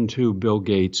into Bill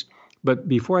Gates. But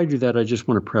before I do that, I just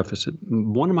want to preface it.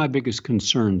 One of my biggest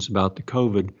concerns about the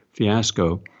COVID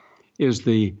fiasco is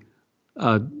the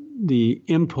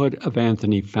input of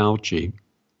Anthony Fauci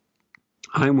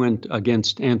I went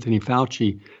against Anthony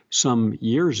Fauci some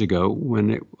years ago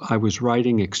when I was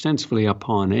writing extensively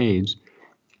upon AIDS.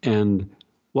 And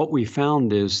what we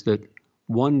found is that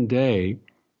one day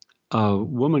a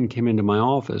woman came into my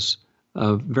office,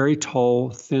 a very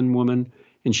tall, thin woman,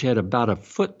 and she had about a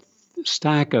foot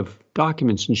stack of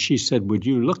documents. And she said, "Would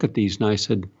you look at these?" And I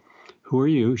said, "Who are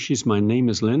you?" My name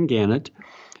is Lynn Gannett,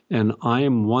 and I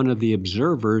am one of the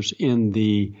observers in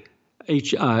the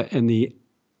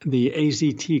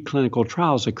AZT clinical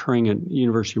trials occurring at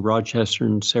University of Rochester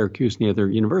and Syracuse and the other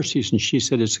universities. And she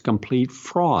said, "It's a complete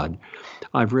fraud.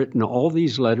 I've written all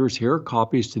these letters. Here are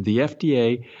copies to the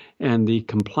FDA and the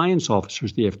compliance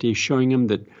officers of the FDA showing them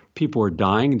that people are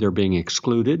dying. They're being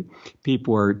excluded.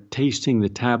 People are tasting the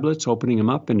tablets, opening them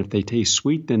up. And if they taste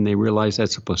sweet, then they realize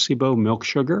that's a placebo, milk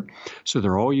sugar. So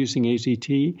they're all using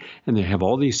AZT and they have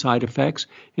all these side effects."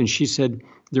 And she said,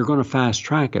 "They're going to fast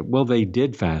track it." Well, they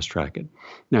did fast track it.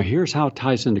 Now, here's how it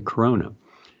ties into Corona.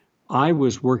 I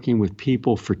was working with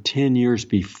people for 10 years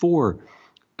before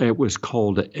it was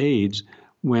called AIDS,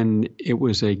 when it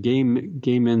was a gay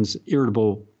men's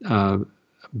irritable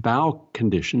bowel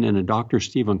condition, and a Dr.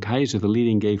 Stephen Kaiser, the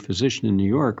leading gay physician in New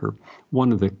York, or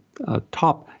one of the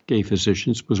top gay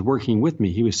physicians, was working with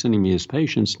me. He was sending me his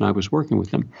patients, and I was working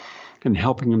with them and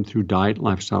helping them through diet,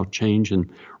 lifestyle change, and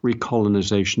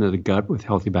recolonization of the gut with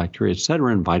healthy bacteria, et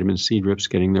cetera, and vitamin C drips,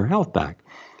 getting their health back.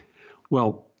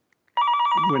 Well,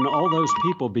 when all those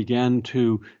people began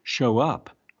to show up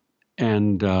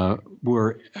and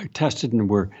were tested and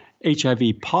were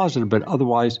HIV positive, but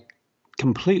otherwise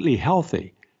completely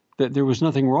healthy, that there was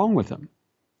nothing wrong with them.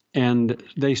 And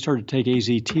they started to take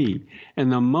AZT.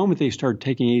 And the moment they started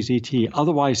taking AZT,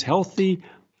 otherwise healthy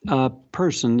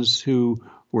persons who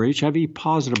were HIV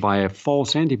positive by a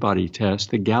false antibody test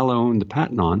that Gallo owned the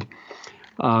patent on,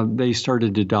 they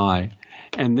started to die.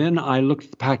 And then I looked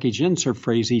at the package insert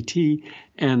for AZT,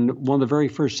 and one of the very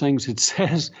first things it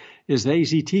says is that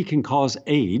AZT can cause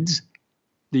AIDS,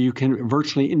 that you can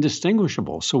virtually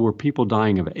indistinguishable. So were people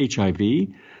dying of HIV,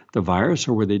 the virus,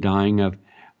 or were they dying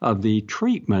of the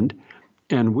treatment?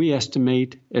 And we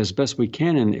estimate as best we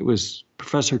can, and it was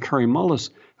Professor Kary Mullis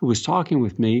who was talking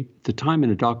with me at the time,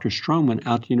 and a Dr. Stroman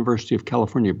out at the University of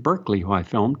California, Berkeley, who I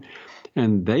filmed,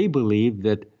 and they believed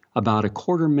that about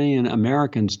 250,000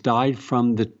 Americans died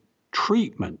from the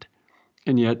treatment,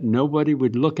 and yet nobody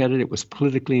would look at it. It was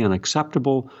politically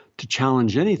unacceptable to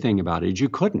challenge anything about it. You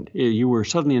couldn't. You were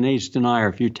suddenly an AIDS denier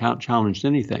if you challenged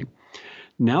anything.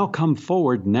 Now come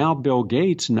forward, now Bill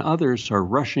Gates and others are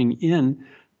rushing in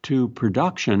to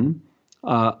production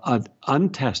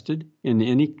untested in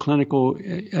any clinical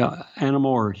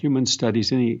animal or human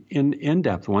studies, any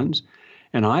in-depth ones.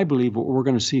 And I believe we're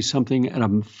going to see something at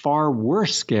a far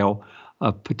worse scale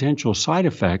of potential side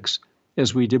effects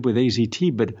as we did with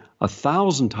AZT, but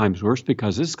 1,000 times worse,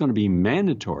 because this is going to be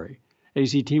mandatory.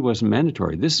 AZT wasn't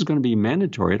mandatory. This is going to be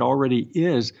mandatory. It already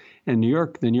is. In New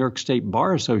York, the New York State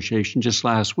Bar Association just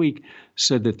last week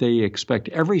said that they expect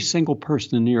every single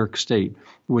person in New York State,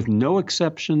 with no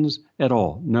exceptions at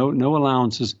all, no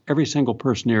allowances, every single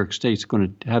person in New York State is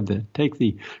going to have to take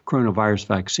the coronavirus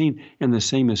vaccine, and the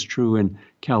same is true in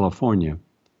California.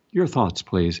 Your thoughts,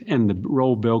 please, and the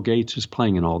role Bill Gates is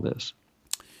playing in all this.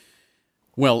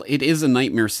 Well, it is a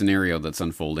nightmare scenario that's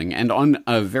unfolding, and on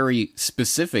a very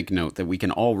specific note that we can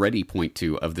already point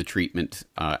to of the treatment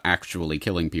actually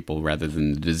killing people rather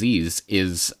than the disease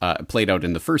is played out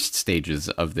in the first stages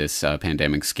of this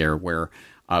pandemic scare, where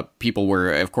people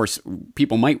were, of course,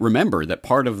 people might remember that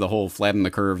part of the whole flatten the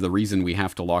curve, the reason we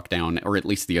have to lock down, or at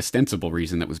least the ostensible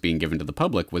reason that was being given to the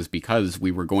public, was because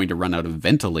we were going to run out of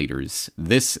ventilators.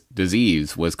 This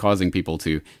disease was causing people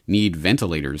to need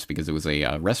ventilators because it was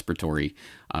a respiratory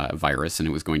virus, and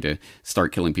it was going to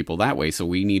start killing people that way. So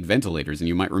we need ventilators. And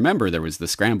you might remember there was the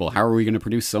scramble. How are we going to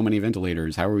produce so many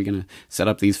ventilators? How are we going to set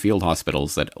up these field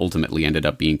hospitals that ultimately ended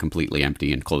up being completely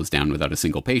empty and closed down without a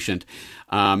single patient?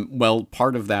 Well,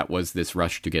 part of that was this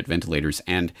rush to get ventilators.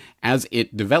 And as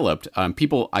it developed,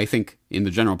 people, I think, in the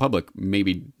general public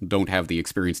maybe don't have the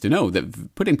experience to know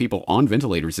that putting people on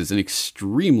ventilators is an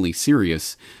extremely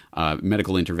serious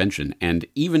medical intervention. And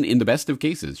even in the best of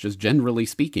cases, just generally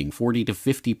speaking, 40 to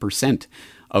 50%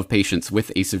 of patients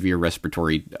with a severe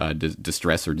respiratory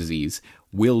distress or disease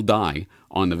will die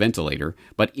on the ventilator.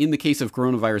 But in the case of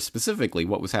coronavirus specifically,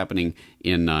 what was happening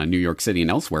in New York City and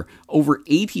elsewhere, over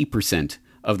 80%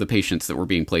 of the patients that were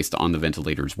being placed on the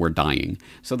ventilators were dying.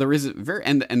 So there is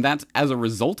and that's as a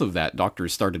result of that,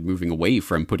 doctors started moving away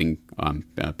from putting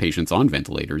patients on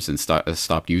ventilators and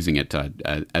stopped using it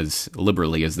as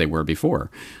liberally as they were before.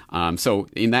 So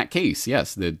in that case,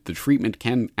 yes, the treatment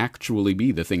can actually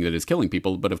be the thing that is killing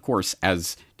people. But of course,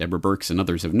 as Deborah Birx and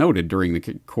others have noted during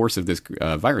the course of this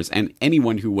virus, and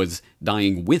anyone who was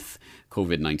dying with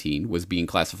COVID-19 was being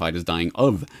classified as dying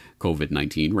of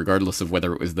COVID-19, regardless of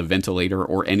whether it was the ventilator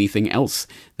or anything else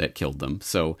that killed them.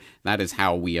 So that is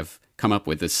how we have come up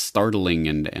with this startling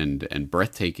and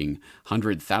breathtaking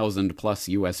 100,000 plus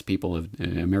U.S.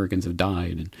 Americans have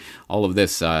died, and all of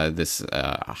this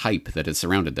hype that has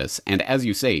surrounded this. And as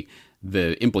you say,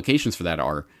 the implications for that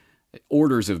are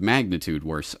orders of magnitude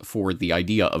worse for the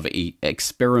idea of a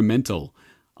experimental,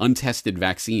 untested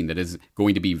vaccine that is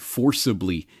going to be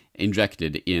forcibly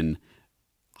injected in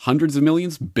hundreds of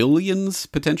millions, billions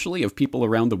potentially of people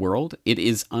around the world. It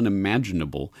is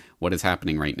unimaginable what is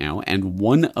happening right now. And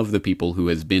one of the people who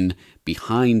has been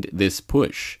behind this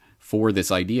push for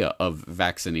this idea of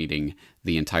vaccinating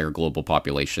the entire global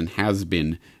population has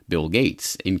been Bill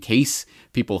Gates. In case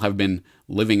people have been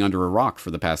living under a rock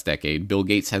for the past decade, Bill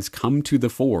Gates has come to the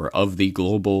fore of the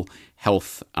global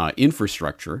health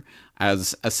infrastructure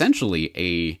as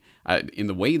essentially in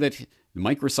the way that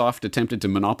Microsoft attempted to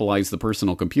monopolize the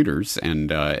personal computers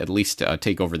and at least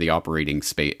take over the operating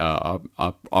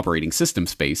system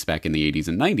space back in the 80s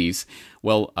and 90s.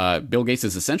 Well, Bill Gates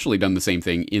has essentially done the same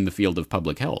thing in the field of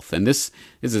public health. And this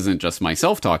isn't just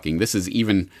myself talking. This is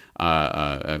even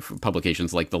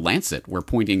publications like The Lancet were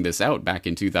pointing this out back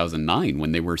in 2009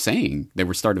 when they were starting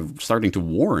to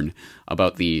warn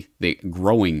about the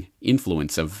growing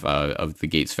influence of the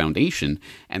Gates Foundation.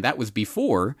 And that was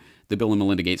before the Bill and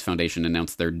Melinda Gates Foundation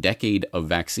announced their decade of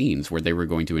vaccines, where they were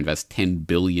going to invest $10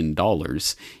 billion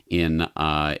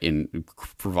in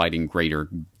providing greater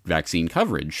vaccine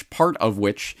coverage, part of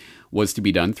which was to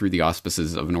be done through the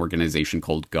auspices of an organization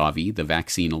called Gavi, the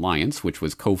Vaccine Alliance, which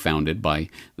was co-founded by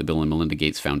the Bill and Melinda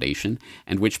Gates Foundation,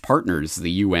 and which partners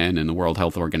the UN and the World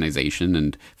Health Organization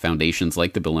and foundations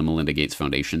like the Bill and Melinda Gates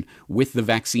Foundation with the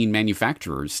vaccine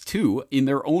manufacturers to, in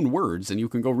their own words, and you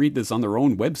can go read this on their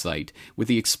own website, with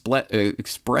the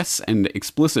express and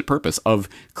explicit purpose of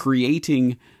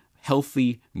creating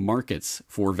healthy markets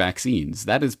for vaccines.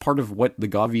 That is part of what the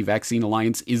Gavi Vaccine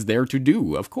Alliance is there to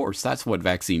do. Of course, that's what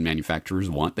vaccine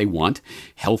manufacturers want. They want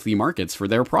healthy markets for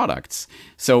their products.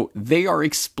 So they are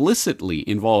explicitly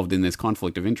involved in this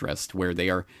conflict of interest where they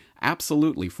are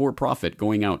absolutely for profit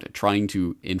going out trying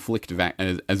to inflict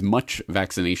as much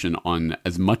vaccination on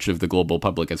as much of the global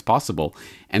public as possible.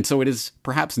 And so it is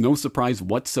perhaps no surprise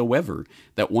whatsoever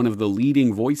that one of the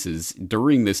leading voices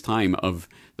during this time of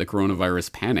the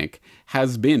coronavirus panic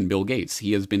has been Bill Gates.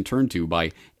 He has been turned to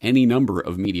by any number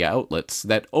of media outlets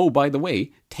that, oh, by the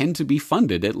way, tend to be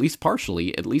funded, at least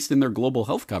partially, at least in their global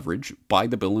health coverage, by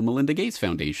the Bill and Melinda Gates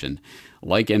Foundation,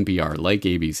 like NPR, like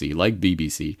ABC, like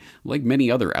BBC, like many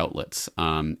other outlets.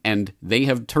 And they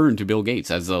have turned to Bill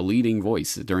Gates as a leading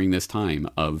voice during this time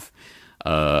of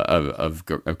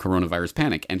coronavirus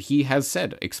panic. And he has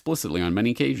said explicitly on many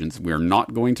occasions, we're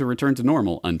not going to return to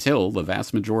normal until the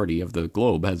vast majority of the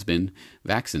globe has been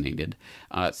vaccinated.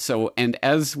 And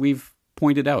as we've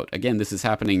pointed out, again, this is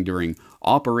happening during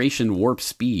Operation Warp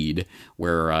Speed,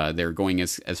 where they're going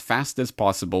as fast as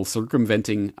possible,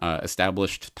 circumventing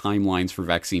established timelines for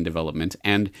vaccine development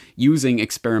and using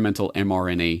experimental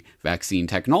mRNA vaccine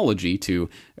technology to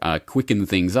quicken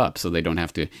things up so they don't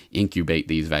have to incubate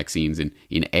these vaccines in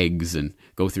eggs and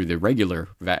go through the regular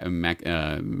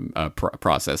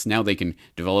process. Now they can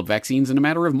develop vaccines in a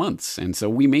matter of months. And so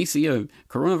we may see a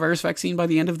coronavirus vaccine by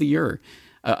the end of the year.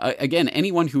 Again,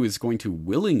 anyone who is going to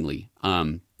willingly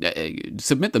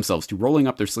submit themselves to rolling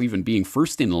up their sleeve and being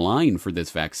first in line for this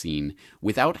vaccine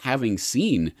without having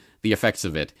seen the effects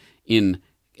of it in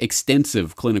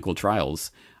extensive clinical trials,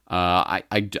 I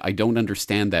don't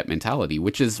understand that mentality,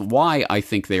 which is why I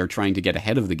think they are trying to get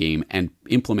ahead of the game and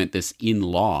implement this in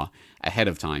law ahead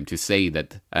of time to say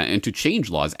that, and to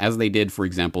change laws as they did, for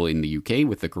example, in the UK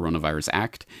with the Coronavirus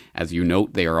Act. As you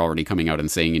note, they are already coming out and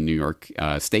saying in New York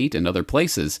State and other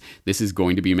places, this is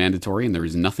going to be mandatory and there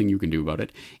is nothing you can do about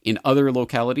it. In other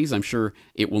localities, I'm sure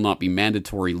it will not be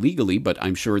mandatory legally, but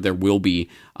I'm sure there will be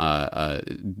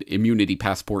immunity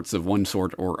passports of one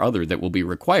sort or other that will be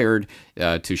required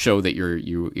to show that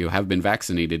you have been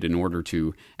vaccinated in order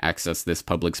to access this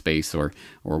public space or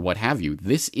what have you.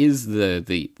 This is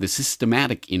the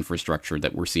systematic infrastructure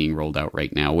that we're seeing rolled out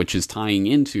right now, which is tying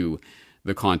into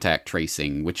the contact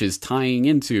tracing, which is tying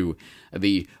into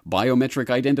the biometric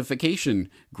identification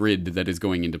grid that is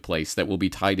going into place that will be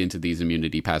tied into these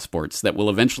immunity passports, that will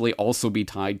eventually also be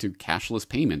tied to cashless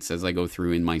payments, as I go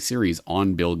through in my series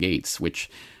on Bill Gates, which,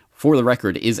 for the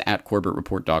record, is at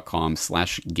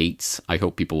corbettreport.com/Gates. I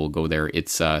hope people will go there.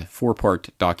 It's a 4-part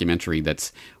documentary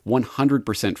that's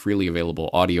 100% freely available,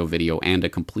 audio, video, and a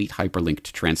complete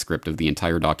hyperlinked transcript of the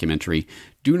entire documentary.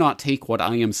 Do not take what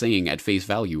I am saying at face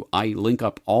value. I link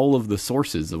up all of the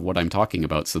sources of what I'm talking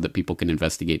about so that people can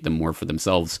investigate them more for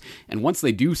themselves. And once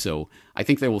they do so, I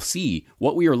think they will see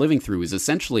what we are living through is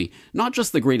essentially not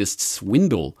just the greatest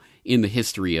swindle in the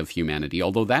history of humanity,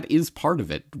 although that is part of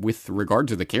it with regard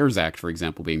to the CARES Act, for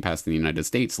example, being passed in the United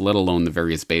States, let alone the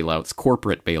various bailouts,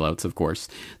 corporate bailouts, of course,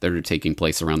 that are taking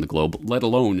place around the globe, let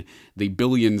alone the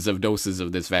billions of doses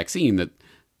of this vaccine that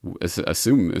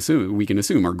we can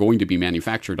assume are going to be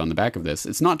manufactured on the back of this.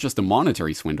 It's not just a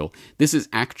monetary swindle. This is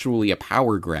actually a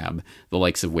power grab, the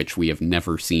likes of which we have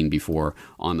never seen before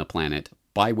on the planet,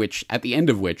 at the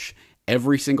end of which,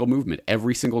 every single movement,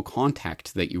 every single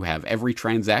contact that you have, every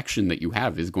transaction that you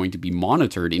have is going to be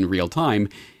monitored in real time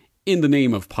in the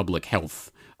name of public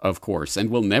health, of course, and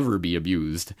will never be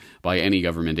abused by any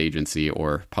government agency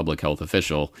or public health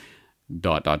official, ...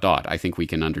 I think we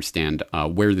can understand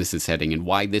where this is heading and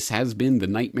why this has been the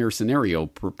nightmare scenario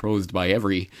proposed by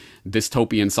every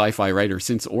dystopian sci-fi writer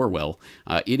since Orwell.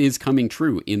 It is coming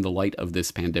true in the light of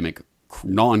this pandemic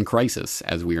non-crisis,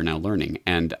 as we are now learning.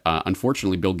 And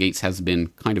unfortunately, Bill Gates has been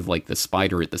kind of like the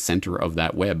spider at the center of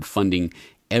that web, funding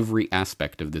every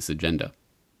aspect of this agenda.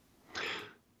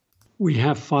 We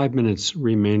have 5 minutes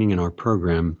remaining in our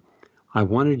program. I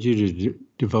wanted you to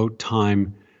devote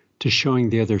time to showing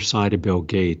the other side of Bill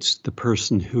Gates, the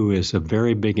person who is a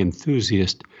very big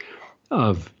enthusiast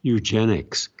of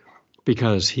eugenics,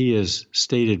 because he has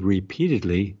stated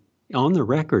repeatedly on the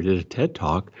record at a TED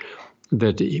Talk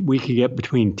that we could get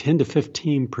between 10 to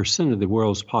 15% of the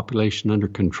world's population under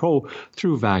control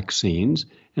through vaccines.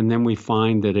 And then we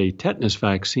find that a tetanus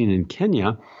vaccine in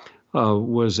Kenya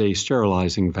was a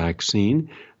sterilizing vaccine.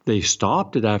 They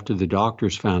stopped it after the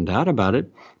doctors found out about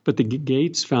it, but the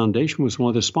Gates Foundation was one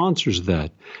of the sponsors of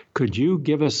that. Could you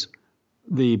give us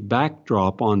the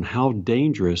backdrop on how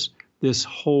dangerous this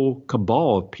whole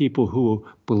cabal of people who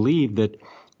believe that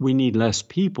we need less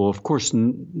people, of course,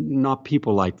 not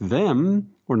people like them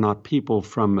or not people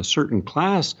from a certain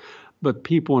class, but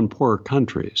people in poorer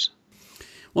countries?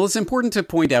 Well, it's important to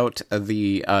point out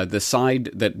the side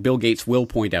that Bill Gates will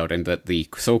point out, and that the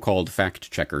so-called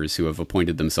fact-checkers who have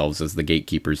appointed themselves as the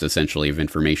gatekeepers, essentially, of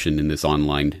information in this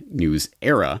online news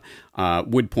era,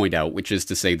 would point out, which is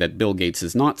to say that Bill Gates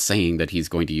is not saying that he's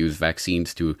going to use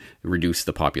vaccines to reduce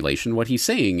the population. What he's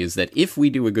saying is that if we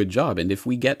do a good job and if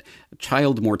we get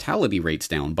child mortality rates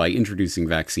down by introducing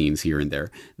vaccines here and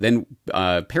there, then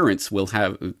parents will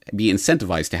be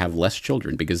incentivized to have less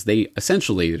children, because they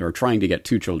essentially are trying to get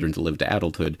 2 children to live to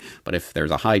adulthood. But if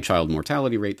there's a high child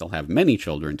mortality rate, they'll have many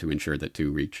children to ensure that 2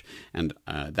 reach. And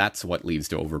that's what leads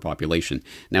to overpopulation.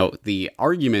 Now, the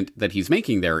argument that he's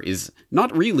making there is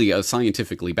not really a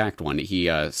scientifically backed one. He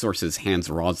sources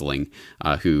Hans Rosling,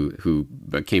 who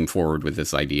came forward with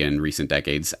this idea in recent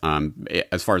decades.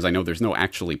 As far as I know, there's no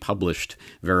actually published,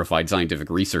 verified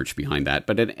scientific research behind that.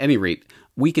 But at any rate,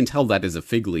 we can tell that is a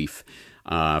fig leaf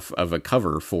of a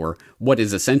cover for what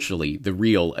is essentially the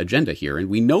real agenda here. And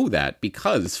we know that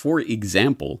because, for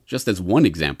example, just as one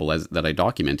example that I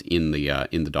document in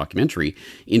the documentary,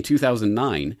 in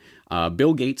 2009,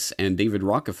 Bill Gates and David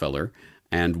Rockefeller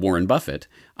and Warren Buffett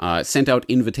sent out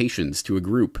invitations to a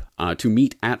group to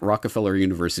meet at Rockefeller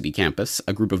University campus,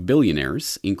 a group of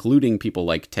billionaires, including people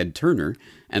like Ted Turner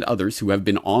and others who have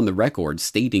been on the record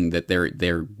stating that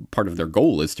their part of their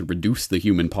goal is to reduce the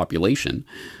human population.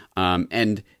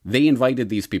 And they invited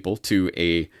these people to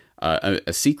a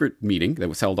secret meeting that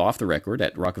was held off the record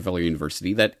at Rockefeller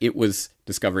University, that it was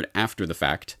discovered after the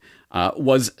fact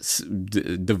was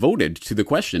devoted to the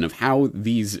question of how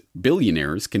these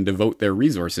billionaires can devote their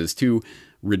resources to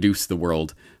reduce the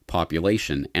world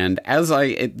population. And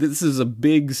this is a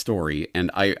big story, and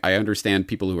I understand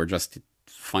people who are just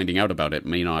finding out about it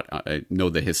may not know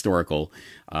the historical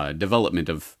development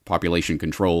of population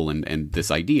control and this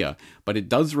idea, but it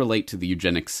does relate to the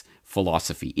eugenics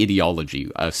philosophy, ideology,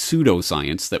 a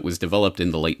pseudoscience that was developed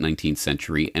in the late 19th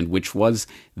century and which was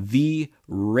the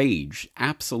rage,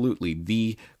 absolutely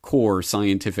the core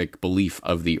scientific belief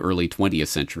of the early 20th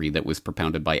century that was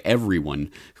propounded by everyone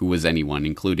who was anyone,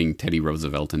 including Teddy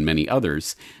Roosevelt and many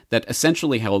others, that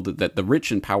essentially held that the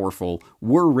rich and powerful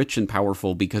were rich and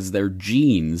powerful because their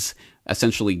genes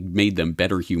essentially made them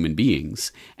better human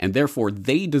beings, and therefore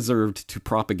they deserved to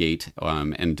propagate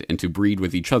and to breed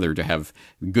with each other to have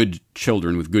good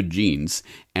children with good genes.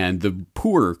 And the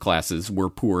poorer classes were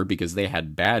poor because they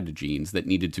had bad genes that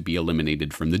needed to be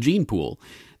eliminated from the gene pool.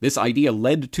 This idea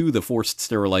led to the forced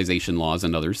sterilization laws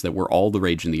and others that were all the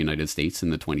rage in the United States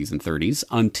in the 20s and 30s,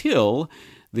 until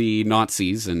the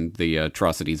Nazis and the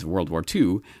atrocities of World War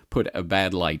II put a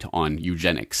bad light on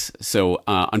eugenics. So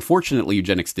unfortunately,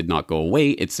 eugenics did not go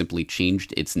away. It simply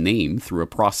changed its name through a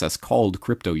process called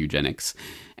crypto-eugenics.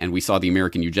 And we saw the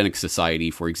American Eugenics Society,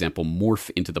 for example,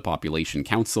 morph into the Population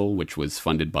Council, which was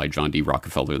funded by John D.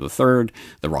 Rockefeller III.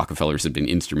 The Rockefellers had been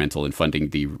instrumental in funding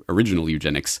the original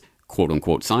eugenics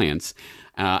quote-unquote science.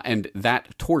 And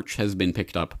that torch has been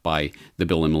picked up by the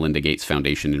Bill and Melinda Gates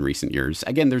Foundation in recent years.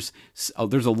 Again, there's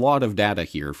a lot of data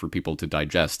here for people to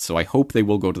digest, so I hope they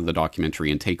will go to the documentary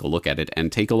and take a look at it,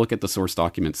 and take a look at the source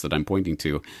documents that I'm pointing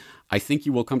to. I think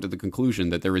you will come to the conclusion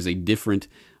that there is a different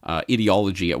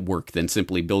ideology at work than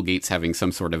simply Bill Gates having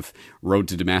some sort of road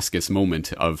to Damascus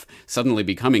moment of suddenly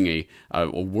becoming a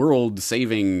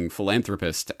world-saving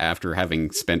philanthropist after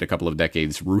having spent a couple of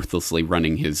decades ruthlessly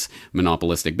running his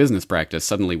monopolistic business practice,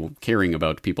 suddenly caring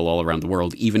about people all around the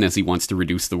world, even as he wants to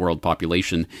reduce the world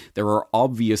population. There are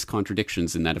obvious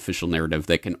contradictions in that official narrative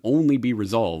that can only be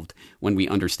resolved when we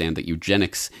understand that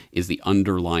eugenics is the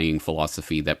underlying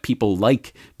philosophy that people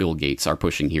like Bill Gates are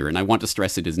pushing here. And I want to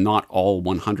stress it is not all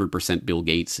 100% Bill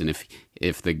Gates, and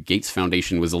if the Gates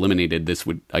Foundation was eliminated, this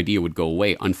idea would go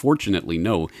away. Unfortunately,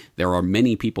 no. There are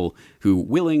many people who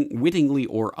wittingly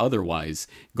or otherwise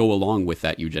go along with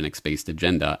that eugenics-based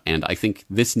agenda, and I think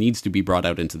this needs to be brought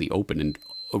out into the open and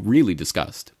really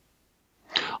discussed.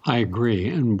 I agree,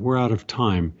 and we're out of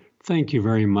time. Thank you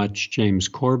very much, James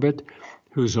Corbett,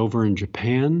 who's over in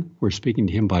Japan. We're speaking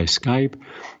to him by Skype,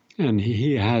 and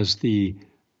he has the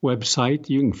website.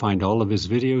 You can find all of his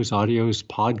videos, audios,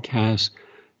 podcasts,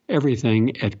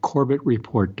 everything at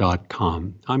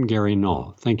corbettreport.com. I'm Gary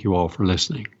Null. Thank you all for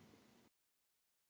listening.